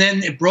 and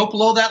then it broke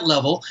below that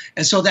level,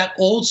 and so that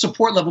old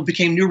support level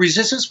became new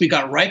resistance. We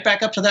got right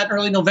back up to that in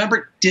early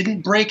November,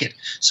 didn't break it.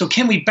 So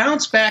can we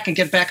bounce back and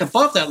get back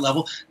above that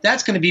level?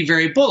 That's going to be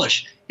very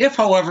bullish. If,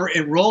 however,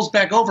 it rolls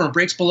back over and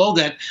breaks below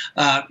that,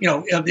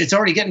 it's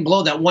already getting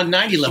below that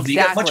 190 level. Exactly.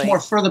 You get much more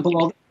further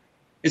below.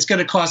 It's going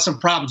to cause some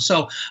problems.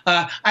 So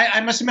I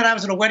must admit, I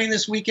was at a wedding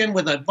this weekend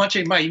with a bunch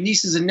of my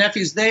nieces and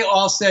nephews. They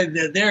all said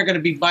that they're going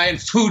to be buying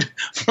food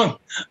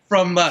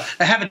from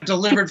have it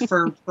delivered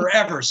for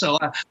forever. So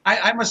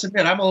I must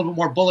admit, I'm a little bit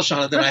more bullish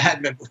on it than I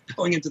had been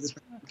going into this.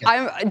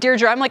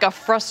 Deirdre, I'm like a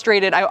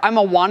frustrated, I'm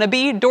a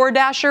wannabe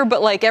DoorDasher,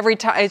 but like every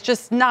time, it's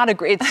just not a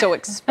great, it's so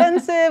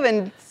expensive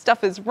and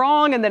stuff is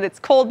wrong and then it's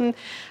cold and,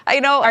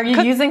 Are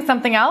you using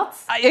something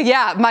else?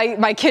 Yeah,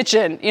 my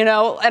kitchen, and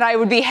I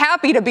would be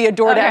happy to be a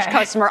DoorDash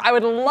customer. I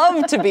would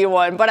love to be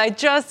one, but I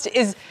just,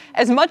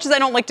 as much as I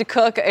don't like to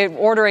cook,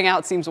 ordering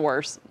out seems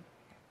worse.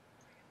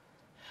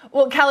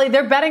 Well, Kelly,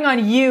 they're betting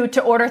on you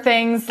to order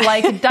things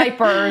like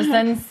diapers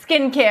and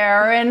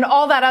skincare and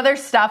all that other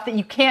stuff that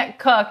you can't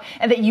cook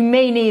and that you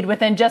may need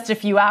within just a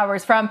few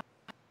hours from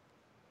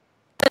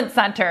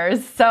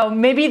centers. So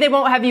maybe they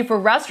won't have you for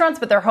restaurants,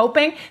 but they're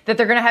hoping that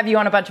they're going to have you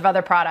on a bunch of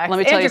other products. Let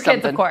me tell you something.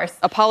 Kids, of course.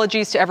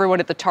 Apologies to everyone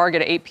at the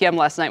Target at 8 p.m.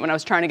 last night when I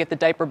was trying to get the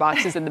diaper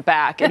boxes in the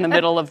back in the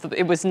middle of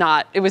it was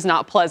not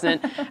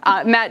pleasant.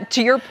 Matt,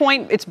 to your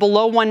point, it's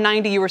below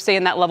 190. You were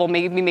saying that level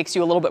maybe makes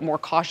you a little bit more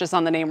cautious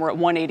on the name. We're at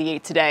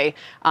 188 today,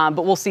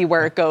 but we'll see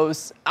where it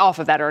goes off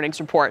of that earnings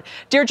report.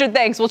 Deirdre,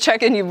 thanks. We'll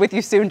check in with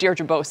you soon,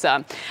 Deirdre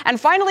Bosa.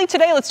 And finally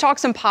today, let's talk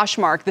some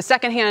Poshmark. The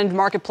secondhand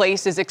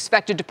marketplace is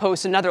expected to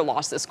post another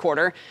loss this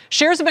quarter.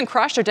 Shares have been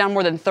crushed. They're down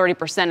more than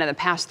 30% in the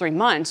past 3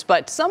 months,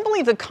 but some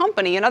believe the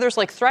company and others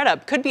like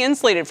ThredUp could be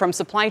insulated from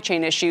supply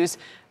chain issues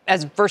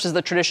versus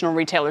the traditional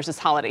retailers this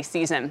holiday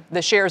season.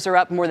 The shares are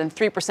up more than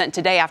 3%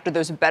 today after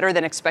those better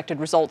than expected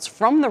results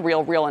from The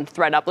RealReal and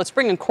ThredUp. Let's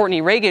bring in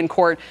Courtney Reagan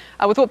Court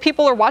with what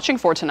people are watching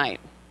for tonight.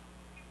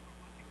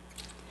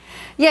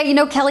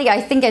 Yeah, Kelly,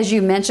 I think as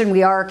you mentioned,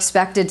 we are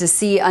expected to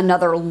see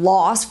another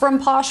loss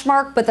from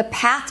Poshmark, but the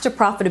path to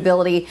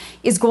profitability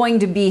is going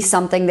to be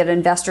something that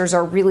investors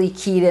are really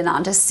keyed in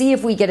on to see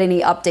if we get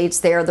any updates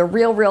there. The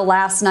RealReal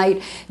last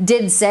night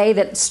did say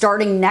that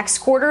starting next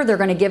quarter, they're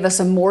going to give us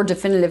a more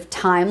definitive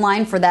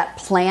timeline for that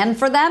plan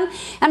for them.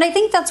 And I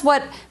think that's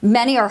what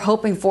many are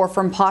hoping for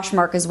from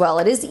Poshmark as well.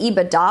 It is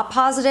EBITDA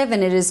positive,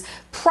 and it is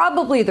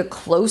probably the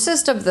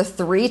closest of the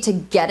three to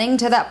getting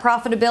to that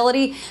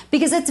profitability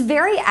because it's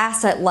very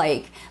asset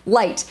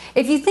light.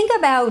 If you think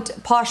about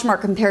Poshmark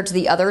compared to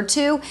the other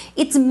two,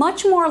 it's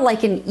much more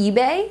like an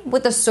eBay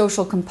with a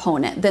social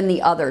component than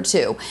the other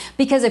two.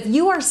 Because if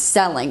you are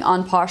selling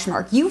on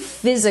Poshmark, you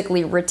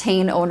physically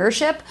retain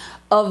ownership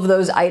of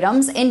those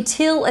items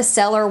until a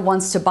seller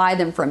wants to buy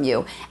them from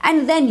you.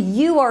 And then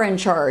you are in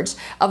charge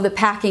of the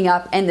packing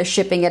up and the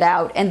shipping it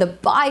out, and the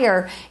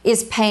buyer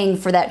is paying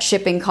for that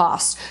shipping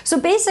cost. So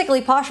basically,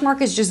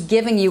 Poshmark is just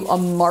giving you a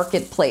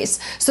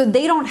marketplace. So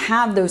they don't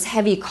have those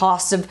heavy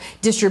costs of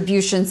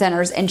distribution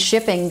centers and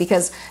shipping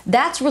because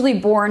that's really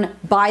borne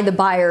by the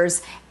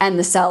buyers and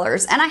the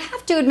sellers. And I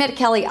have to admit,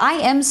 Kelly, I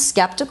am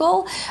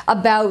skeptical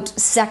about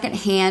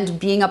secondhand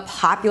being a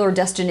popular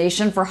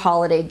destination for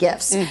holiday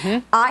gifts.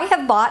 I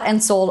have bought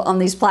and sold on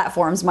these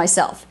platforms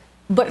myself.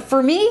 But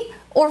for me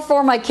or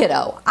for my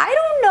kiddo, I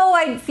don't know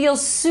I'd feel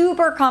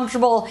super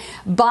comfortable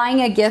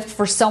buying a gift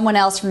for someone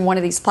else from one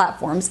of these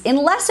platforms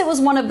unless it was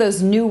one of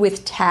those new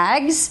with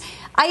tags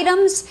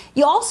items.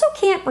 You also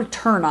can't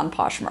return on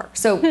Poshmark.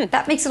 So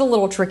that makes it a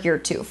little trickier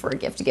too for a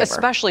gift giver.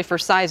 Especially for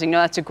sizing. No,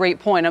 that's a great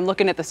point. I'm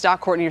looking at the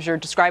stock, Courtney, as you're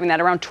describing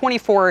that, around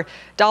 $24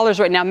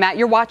 right now. Matt,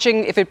 you're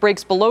watching if it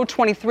breaks below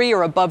 23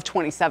 or above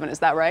 27. Is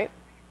that right?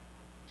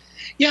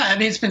 Yeah, I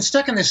mean, it's been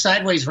stuck in this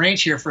sideways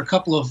range here for a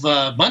couple of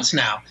months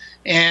now.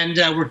 And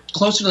we're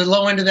closer to the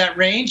low end of that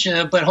range,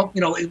 but hope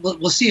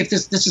we'll see if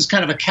this is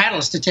kind of a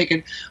catalyst to take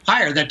it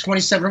higher. That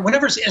 27,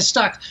 whenever a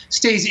stock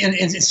stays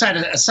inside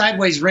a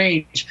sideways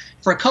range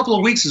for a couple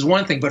of weeks is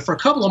one thing, but for a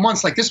couple of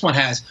months like this one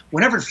has,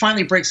 whenever it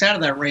finally breaks out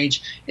of that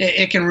range,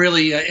 it can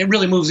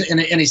really moves in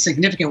a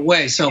significant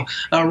way. So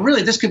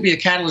really, this could be a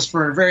catalyst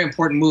for a very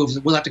important move.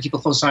 We'll have to keep a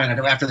close eye on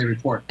it after they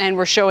report. And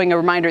we're showing a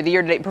reminder: the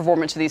year-to-date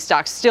performance of these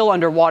stocks still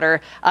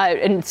underwater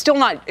and still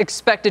not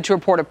expected to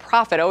report a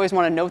profit. I always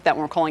want to note that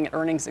when we're calling it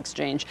earnings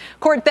exchange.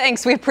 Cord,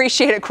 thanks. We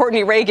appreciate it.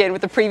 Courtney Reagan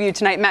with the preview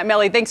tonight. Matt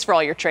Maley, thanks for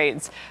all your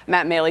trades.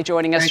 Matt Maley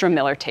joining us from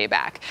Miller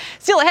Tabak.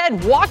 Still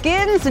ahead,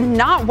 walk-ins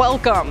not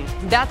welcome.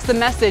 That's the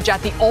message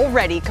at the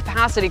already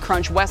capacity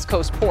crunch West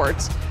Coast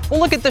ports. We'll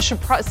look at the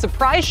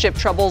surprise ship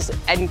troubles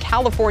in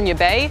California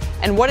Bay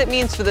and what it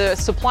means for the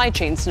supply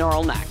chain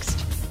snarl next.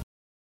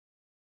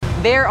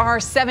 There are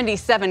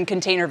 77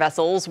 container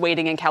vessels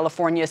waiting in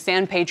California's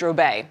San Pedro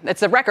Bay.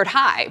 That's a record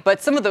high,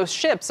 but some of those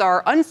ships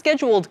are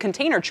unscheduled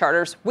container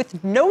charters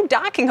with no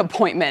docking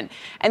appointment.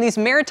 And these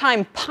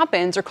maritime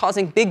pop-ins are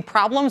causing big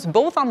problems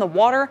both on the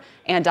water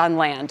and on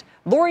land.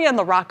 Lorianne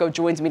LaRocco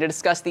joins me to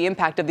discuss the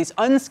impact of these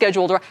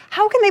unscheduled.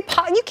 How can they?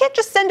 You can't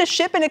just send a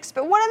ship and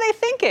expect. What are they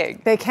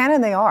thinking? They can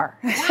and they are.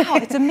 Wow,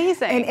 it's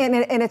amazing.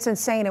 and it's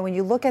insane. And when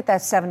you look at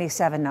that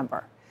 77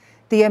 number,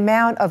 the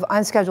amount of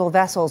unscheduled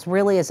vessels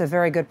really is a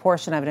very good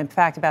portion of it. In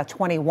fact, about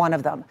 21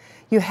 of them.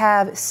 You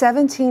have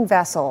 17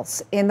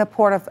 vessels in the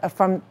port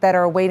that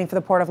are waiting for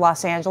the port of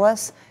Los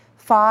Angeles,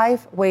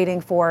 5 waiting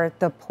for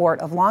the port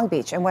of Long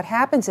Beach. And what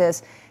happens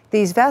is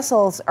these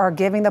vessels are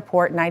giving the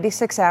port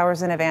 96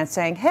 hours in advance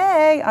saying,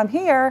 hey, I'm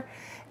here.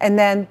 And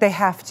then they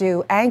have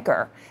to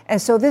anchor. And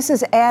so this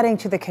is adding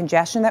to the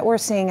congestion that we're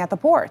seeing at the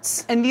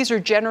ports. And these are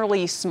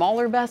generally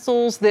smaller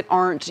vessels that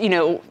aren't,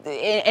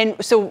 and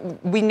so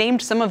we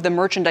named some of the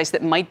merchandise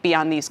that might be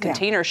on these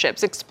container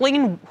ships.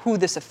 Explain who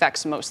this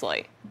affects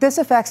mostly. This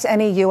affects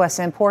any U.S.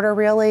 importer,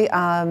 really.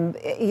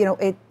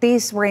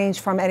 These range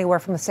from anywhere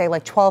from, say,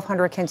 like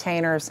 1,200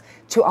 containers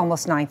to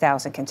almost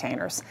 9,000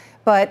 containers.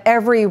 But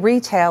every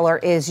retailer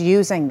is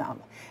using them.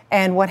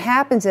 And what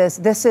happens is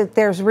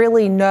there's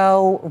really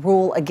no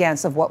rule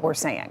against of what we're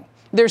seeing.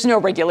 There's no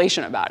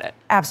regulation about it.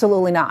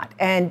 Absolutely not.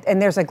 And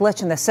there's a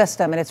glitch in the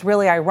system. And it's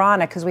really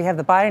ironic because we have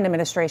the Biden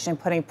administration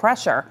putting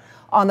pressure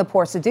on the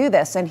ports to do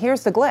this. And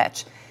here's the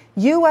glitch.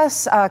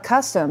 U.S.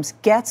 Customs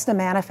gets the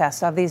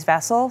manifest of these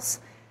vessels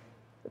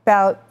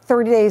about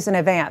 30 days in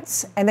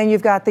advance. And then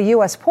you've got the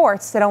U.S.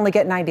 ports that only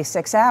get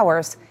 96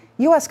 hours.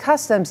 U.S.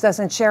 Customs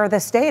doesn't share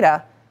this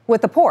data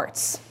with the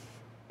ports.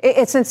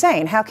 It's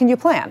insane. How can you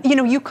plan?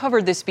 You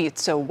covered this beat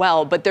so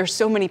well, but there's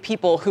so many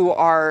people who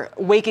are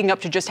waking up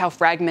to just how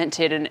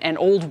fragmented and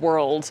old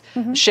world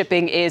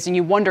shipping is. And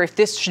you wonder if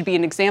this should be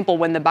an example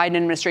when the Biden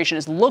administration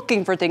is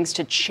looking for things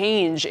to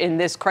change in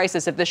this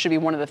crisis, if this should be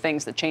one of the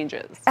things that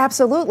changes.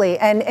 Absolutely.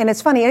 And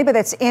it's funny, anybody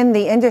that's in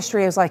the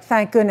industry is like,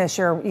 thank goodness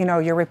you're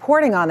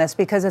reporting on this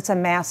because it's a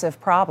massive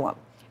problem.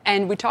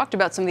 And we talked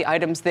about some of the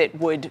items that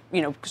would,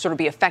 sort of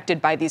be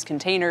affected by these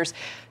containers.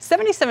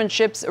 77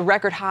 ships, a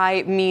record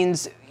high,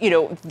 means,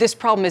 this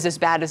problem is as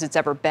bad as it's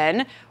ever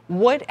been.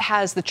 What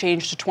has the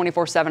change to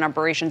 24/7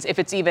 operations, if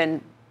it's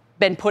even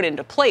been put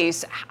into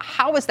place?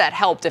 How has that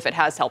helped, if it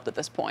has helped at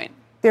this point?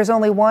 There's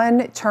only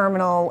one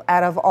terminal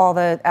out of all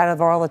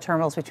the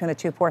terminals between the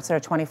two ports that are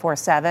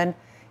 24/7.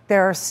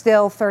 There are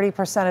still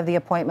 30% of the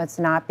appointments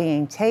not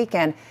being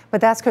taken, but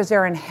that's because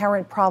there are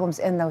inherent problems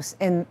in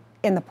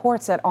the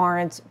ports that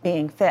aren't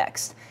being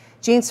fixed.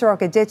 Gene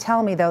Soroka did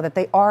tell me, though, that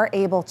they are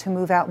able to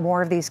move out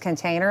more of these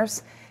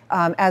containers.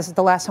 As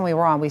the last time we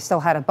were on, we still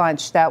had a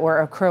bunch that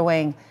were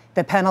accruing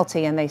the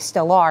penalty, and they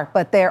still are,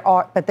 but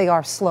they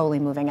are slowly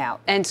moving out.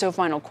 And so,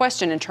 final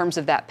question, in terms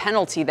of that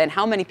penalty, then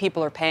how many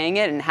people are paying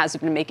it, and has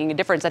it been making a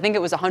difference? I think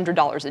it was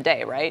 $100 a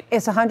day, right?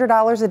 It's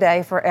 $100 a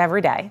day for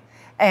every day.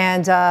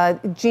 And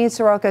Gene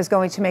Soroka is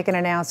going to make an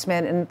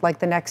announcement in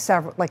the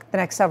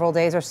next several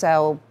days or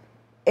so,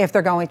 if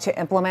they're going to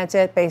implement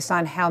it based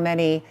on how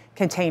many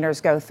containers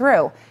go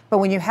through. But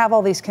when you have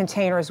all these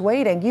containers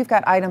waiting, you've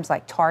got items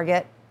like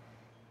Target,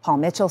 Paul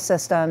Mitchell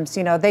Systems.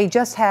 They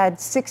just had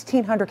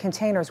 1,600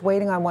 containers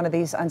waiting on one of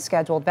these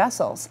unscheduled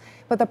vessels.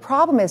 But the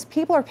problem is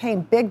people are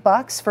paying big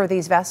bucks for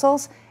these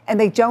vessels and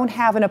they don't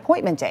have an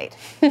appointment date.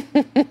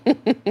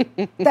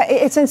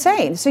 It's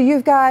insane. So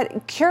you've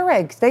got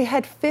Keurig. They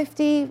had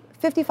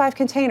 55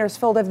 containers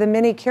filled of the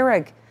mini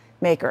Keurig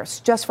makers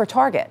just for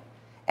Target.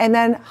 And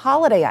then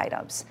holiday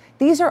items.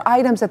 These are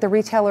items that the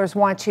retailers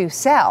want to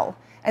sell,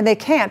 and they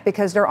can't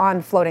because they're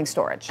on floating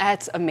storage.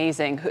 That's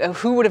amazing.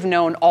 Who would have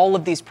known all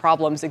of these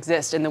problems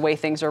exist in the way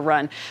things are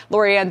run?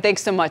 Lorianne,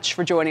 thanks so much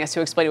for joining us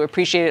to explain it. We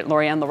appreciate it.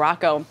 Lorianne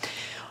LaRocco.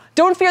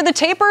 Don't fear the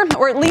taper,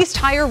 or at least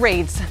higher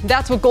rates.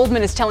 That's what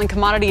Goldman is telling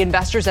commodity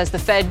investors as the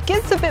Fed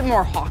gets a bit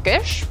more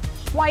hawkish.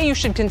 Why you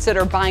should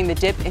consider buying the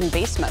dip in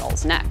base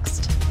metals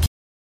next.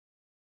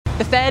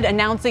 The Fed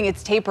announcing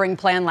its tapering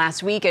plan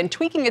last week and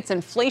tweaking its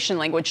inflation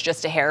language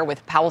just a hair,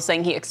 with Powell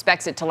saying he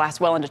expects it to last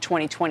well into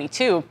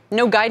 2022.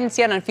 No guidance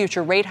yet on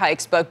future rate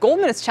hikes, but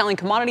Goldman is telling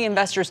commodity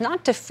investors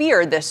not to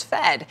fear this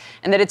Fed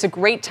and that it's a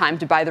great time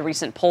to buy the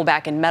recent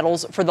pullback in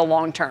metals for the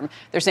long term.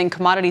 They're saying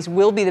commodities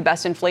will be the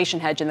best inflation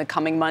hedge in the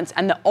coming months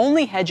and the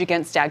only hedge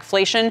against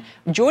stagflation.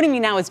 Joining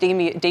me now is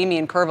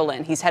Damian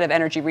Kervelin. He's head of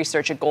energy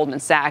research at Goldman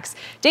Sachs.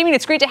 Damian,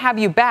 it's great to have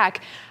you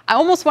back. I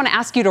almost want to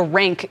ask you to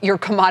rank your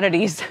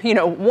commodities,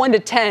 1 to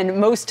 10,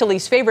 most to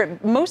least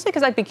favorite, mostly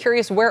because I'd be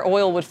curious where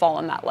oil would fall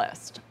on that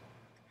list.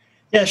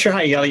 Yeah, sure.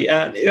 Hi, Kelly.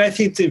 I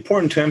think it's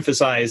important to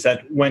emphasize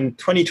that when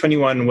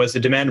 2021 was the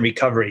demand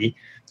recovery,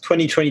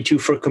 2022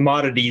 for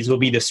commodities will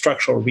be the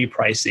structural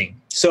repricing.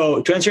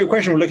 So to answer your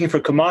question, we're looking for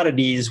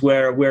commodities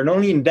where we're not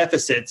only in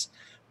deficits,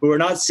 but we're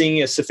not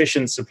seeing a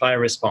sufficient supply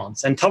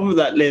response. And top of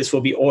that list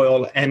will be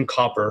oil and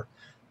copper.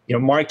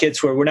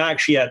 Markets where we're not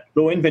actually at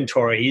low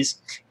inventories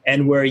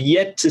and we're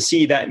yet to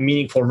see that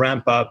meaningful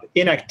ramp up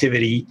in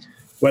activity,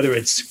 whether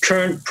it's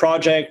current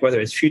project, whether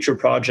it's future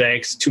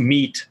projects, to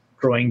meet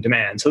growing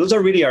demand. So those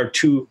are really our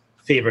two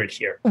favorite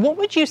here. What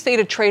would you say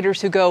to traders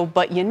who go,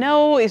 but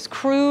is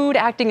crude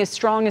acting as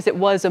strong as it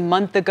was a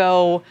month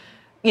ago?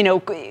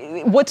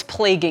 What's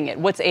plaguing it?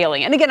 What's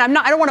ailing? And again,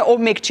 I don't want to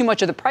make too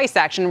much of the price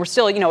action. We're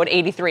still, at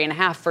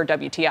 83.5 for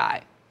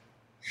WTI.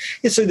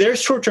 Yeah, so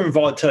there's short-term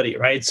volatility,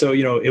 right? So,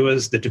 it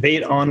was the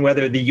debate on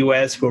whether the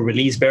U.S. will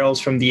release barrels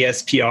from the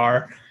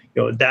SPR.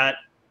 That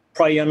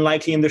probably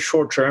unlikely in the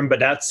short term, but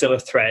that's still a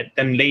threat.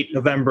 Then late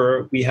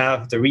November, we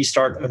have the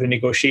restart of the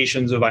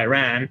negotiations with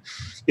Iran.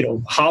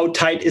 How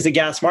tight is the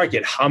gas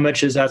market? How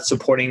much is that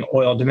supporting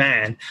oil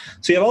demand?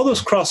 So you have all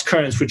those cross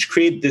currents which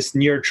create this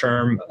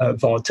near-term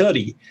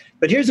volatility.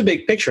 But here's the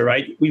big picture,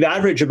 right? We've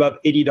averaged above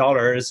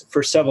 $80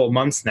 for several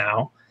months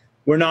now.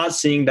 We're not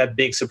seeing that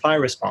big supply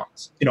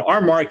response. Our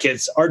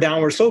markets are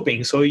downward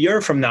sloping. So a year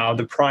from now,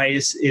 the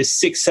price is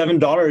 $6,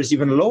 $7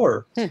 even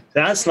lower.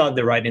 That's not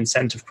the right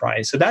incentive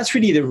price. So that's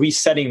really the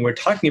resetting we're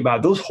talking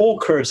about. Those whole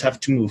curves have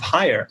to move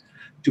higher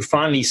to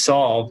finally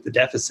solve the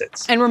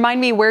deficits. And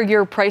remind me where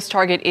your price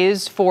target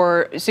is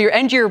so your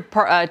end year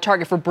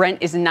target for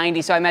Brent is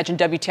 90. So I imagine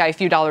WTI a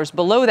few dollars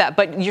below that.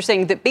 But you're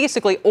saying that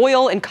basically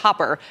oil and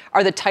copper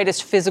are the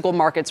tightest physical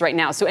markets right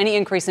now. So any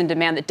increase in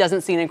demand that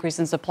doesn't see an increase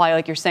in supply,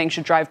 like you're saying,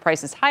 should drive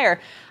prices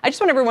higher. I just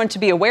want everyone to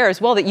be aware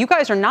as well that you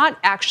guys are not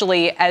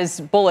actually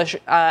as bullish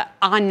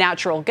on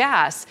natural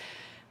gas.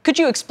 Could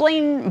you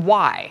explain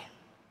why?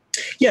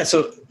 Yeah,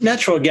 so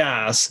natural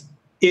gas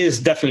is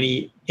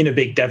definitely in a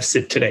big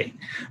deficit today.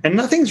 And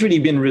nothing's really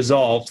been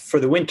resolved for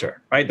the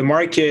winter, right? The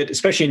market,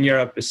 especially in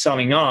Europe, is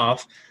selling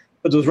off,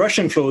 but those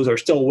Russian flows are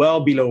still well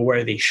below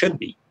where they should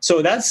be.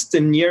 So that's the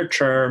near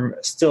term,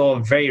 still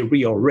very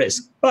real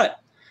risk. But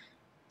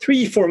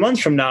 3-4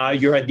 months from now,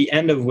 you're at the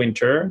end of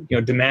winter,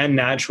 demand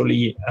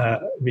naturally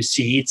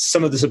recedes.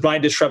 Some of the supply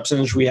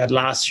disruptions we had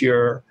last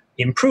year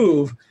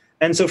improve.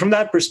 And so from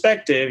that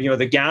perspective,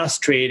 the gas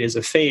trade is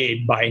a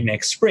fade by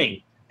next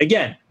spring.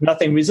 Again,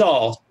 nothing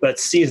resolved, but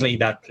seasonally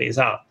that plays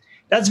out.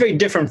 That's very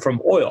different from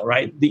oil,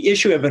 right? The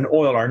issue of an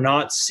oil are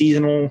not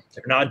seasonal.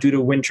 They're not due to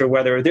winter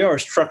weather. They are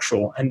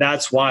structural. And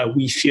that's why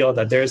we feel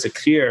that there's a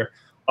clear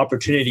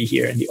opportunity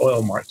here in the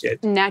oil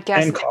market Nat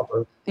gas, and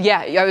copper. Yeah,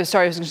 I was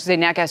going to say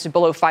Nat gas is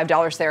below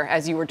 $5 there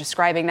as you were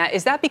describing that.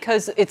 Is that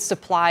because its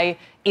supply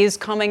is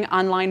coming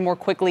online more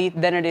quickly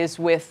than it is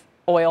with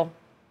oil?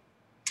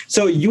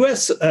 So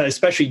U.S.,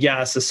 especially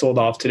gas, is sold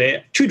off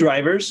today. Two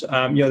drivers.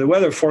 The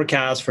weather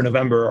forecasts for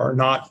November are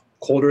not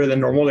colder than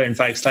normal. They're, in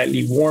fact,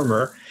 slightly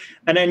warmer.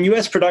 And then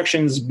U.S.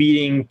 production's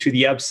beating to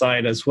the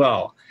upside as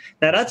well.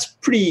 Now, that's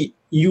pretty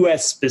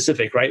U.S.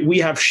 specific, right? We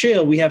have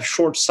shale. We have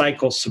short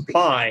cycle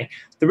supply.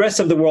 The rest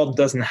of the world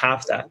doesn't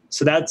have that.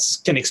 So that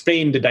can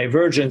explain the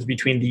divergence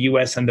between the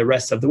U.S. and the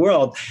rest of the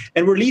world.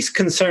 And we're least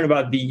concerned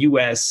about the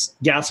U.S.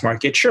 gas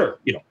market. Sure,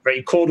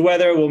 very cold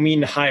weather will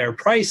mean higher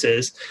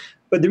prices.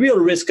 But the real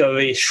risk of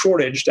a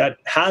shortage that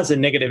has a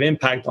negative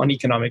impact on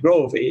economic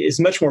growth is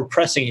much more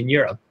pressing in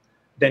Europe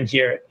than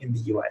here in the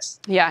U.S.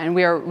 Yeah, and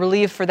we are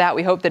relieved for that.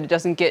 We hope that it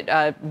doesn't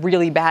get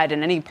really bad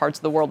in any parts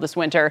of the world this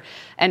winter.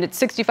 And it's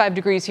 65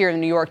 degrees here in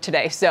New York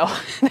today. So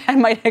that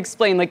might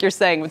explain, like you're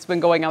saying, what's been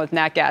going on with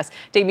nat gas.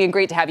 Damian,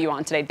 great to have you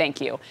on today. Thank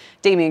you.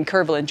 Damian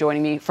Kervelin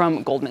joining me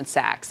from Goldman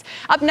Sachs.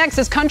 Up next,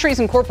 as countries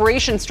and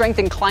corporations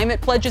strengthen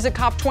climate pledges at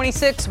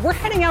COP26, we're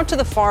heading out to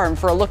the farm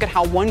for a look at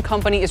how one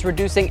company is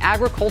reducing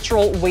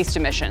agricultural waste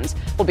emissions.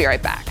 We'll be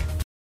right back.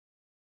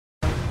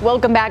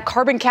 Welcome back.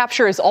 Carbon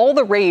capture is all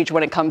the rage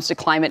when it comes to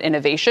climate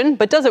innovation,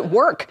 but does it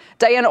work?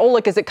 Diana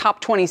Olick is at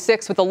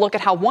COP26 with a look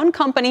at how one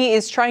company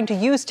is trying to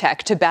use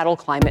tech to battle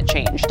climate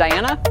change.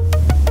 Diana?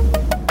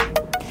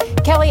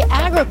 Kelly,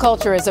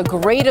 agriculture is a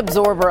great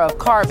absorber of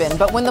carbon,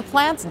 but when the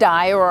plants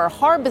die or are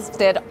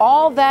harvested,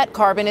 all that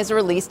carbon is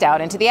released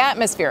out into the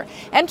atmosphere.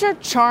 Enter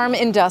Charm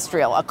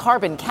Industrial, a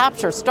carbon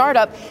capture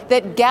startup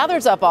that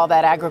gathers up all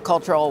that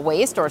agricultural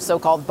waste, or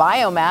so-called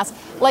biomass,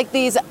 like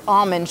these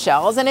almond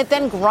shells, and it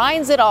then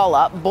grinds it all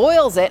up,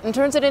 boils it, and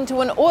turns it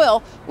into an oil,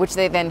 which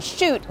they then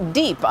shoot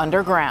deep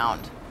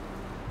underground.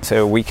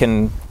 So we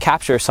can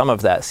capture some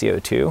of that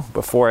CO2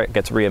 before it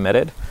gets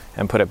re-emitted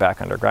and put it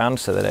back underground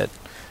so that it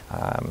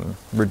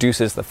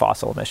reduces the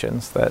fossil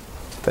emissions that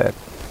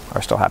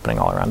are still happening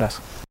all around us.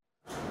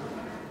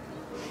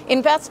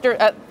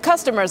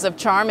 Customers of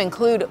Charm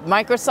include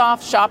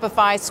Microsoft,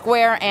 Shopify,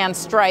 Square, and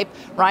Stripe.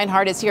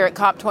 Reinhardt is here at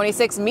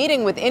COP26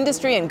 meeting with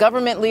industry and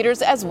government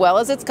leaders as well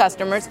as its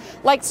customers,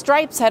 like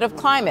Stripe's head of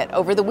climate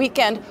over the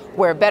weekend,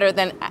 where better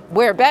than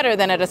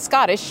at a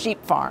Scottish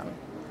sheep farm.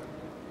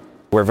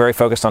 We're very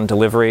focused on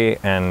delivery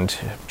and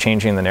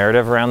changing the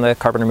narrative around the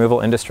carbon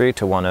removal industry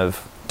to one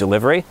of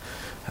delivery,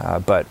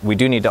 but we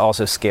do need to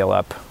also scale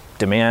up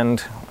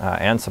demand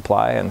and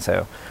supply, and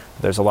so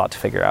there's a lot to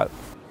figure out.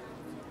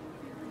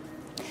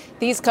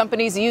 These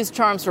companies use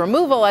Charm's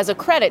removal as a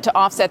credit to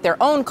offset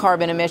their own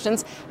carbon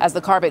emissions. As the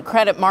carbon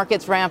credit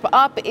markets ramp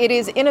up, it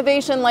is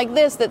innovation like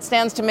this that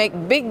stands to make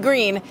big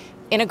green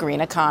in a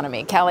green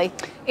economy. Kelly?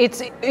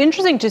 It's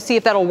interesting to see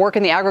if that'll work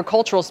in the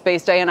agricultural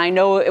space, Diane. I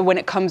know when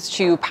it comes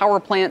to power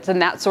plants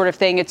and that sort of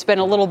thing, it's been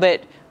a little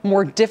bit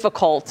more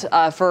difficult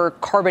for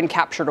carbon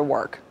capture to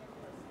work.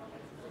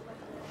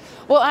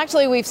 Well,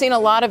 actually, we've seen a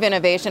lot of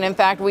innovation. In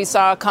fact, we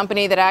saw a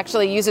company that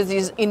actually uses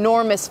these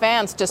enormous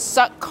fans to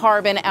suck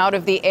carbon out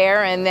of the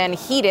air and then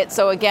heat it.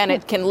 So, again,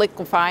 it can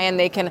liquefy and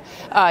they can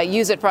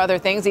use it for other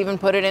things, even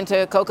put it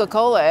into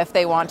Coca-Cola if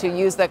they want to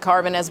use the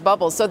carbon as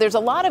bubbles. So there's a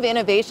lot of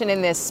innovation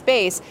in this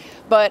space,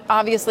 but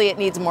obviously it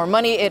needs more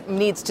money. It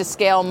needs to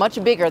scale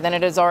much bigger than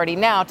it is already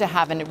now to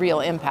have a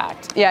real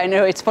impact. Yeah, I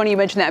know. It's funny you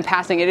mentioned that in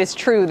passing. It is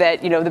true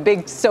that, the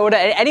big soda,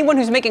 anyone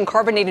who's making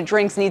carbonated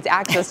drinks needs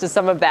access to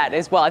some of that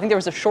as well. I think there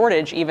was a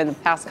shortage even the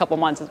past couple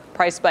months of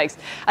price spikes.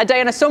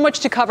 Diana, so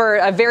much to cover.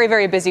 A very,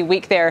 very busy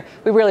week there.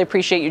 We really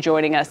appreciate you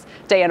joining us.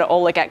 Diana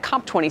Olick at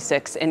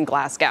COP26 in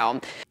Glasgow.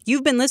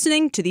 You've been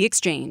listening to The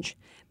Exchange.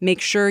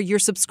 Make sure you're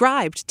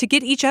subscribed to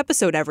get each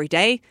episode every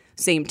day.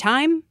 Same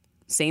time,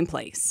 same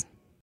place.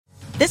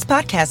 This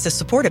podcast is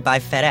supported by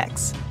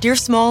FedEx. Dear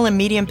small and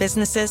medium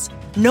businesses,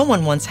 no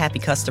one wants happy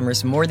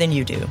customers more than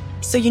you do.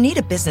 So you need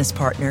a business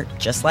partner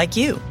just like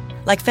you.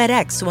 Like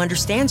FedEx, who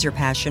understands your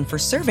passion for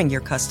serving your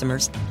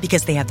customers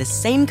because they have the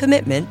same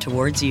commitment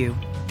towards you.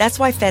 That's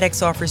why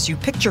FedEx offers you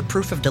picture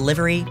proof of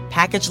delivery,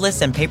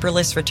 packageless and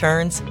paperless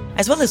returns,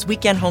 as well as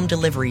weekend home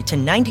delivery to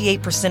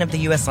 98% of the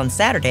U.S. on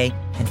Saturday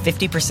and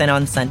 50%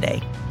 on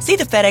Sunday. See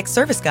the FedEx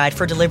service guide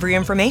for delivery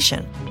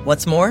information.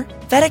 What's more,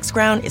 FedEx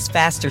Ground is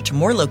faster to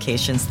more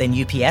locations than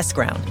UPS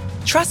Ground.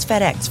 Trust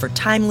FedEx for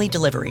timely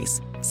deliveries.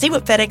 See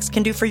what FedEx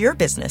can do for your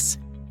business.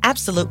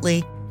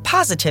 Absolutely,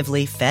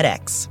 positively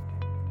FedEx.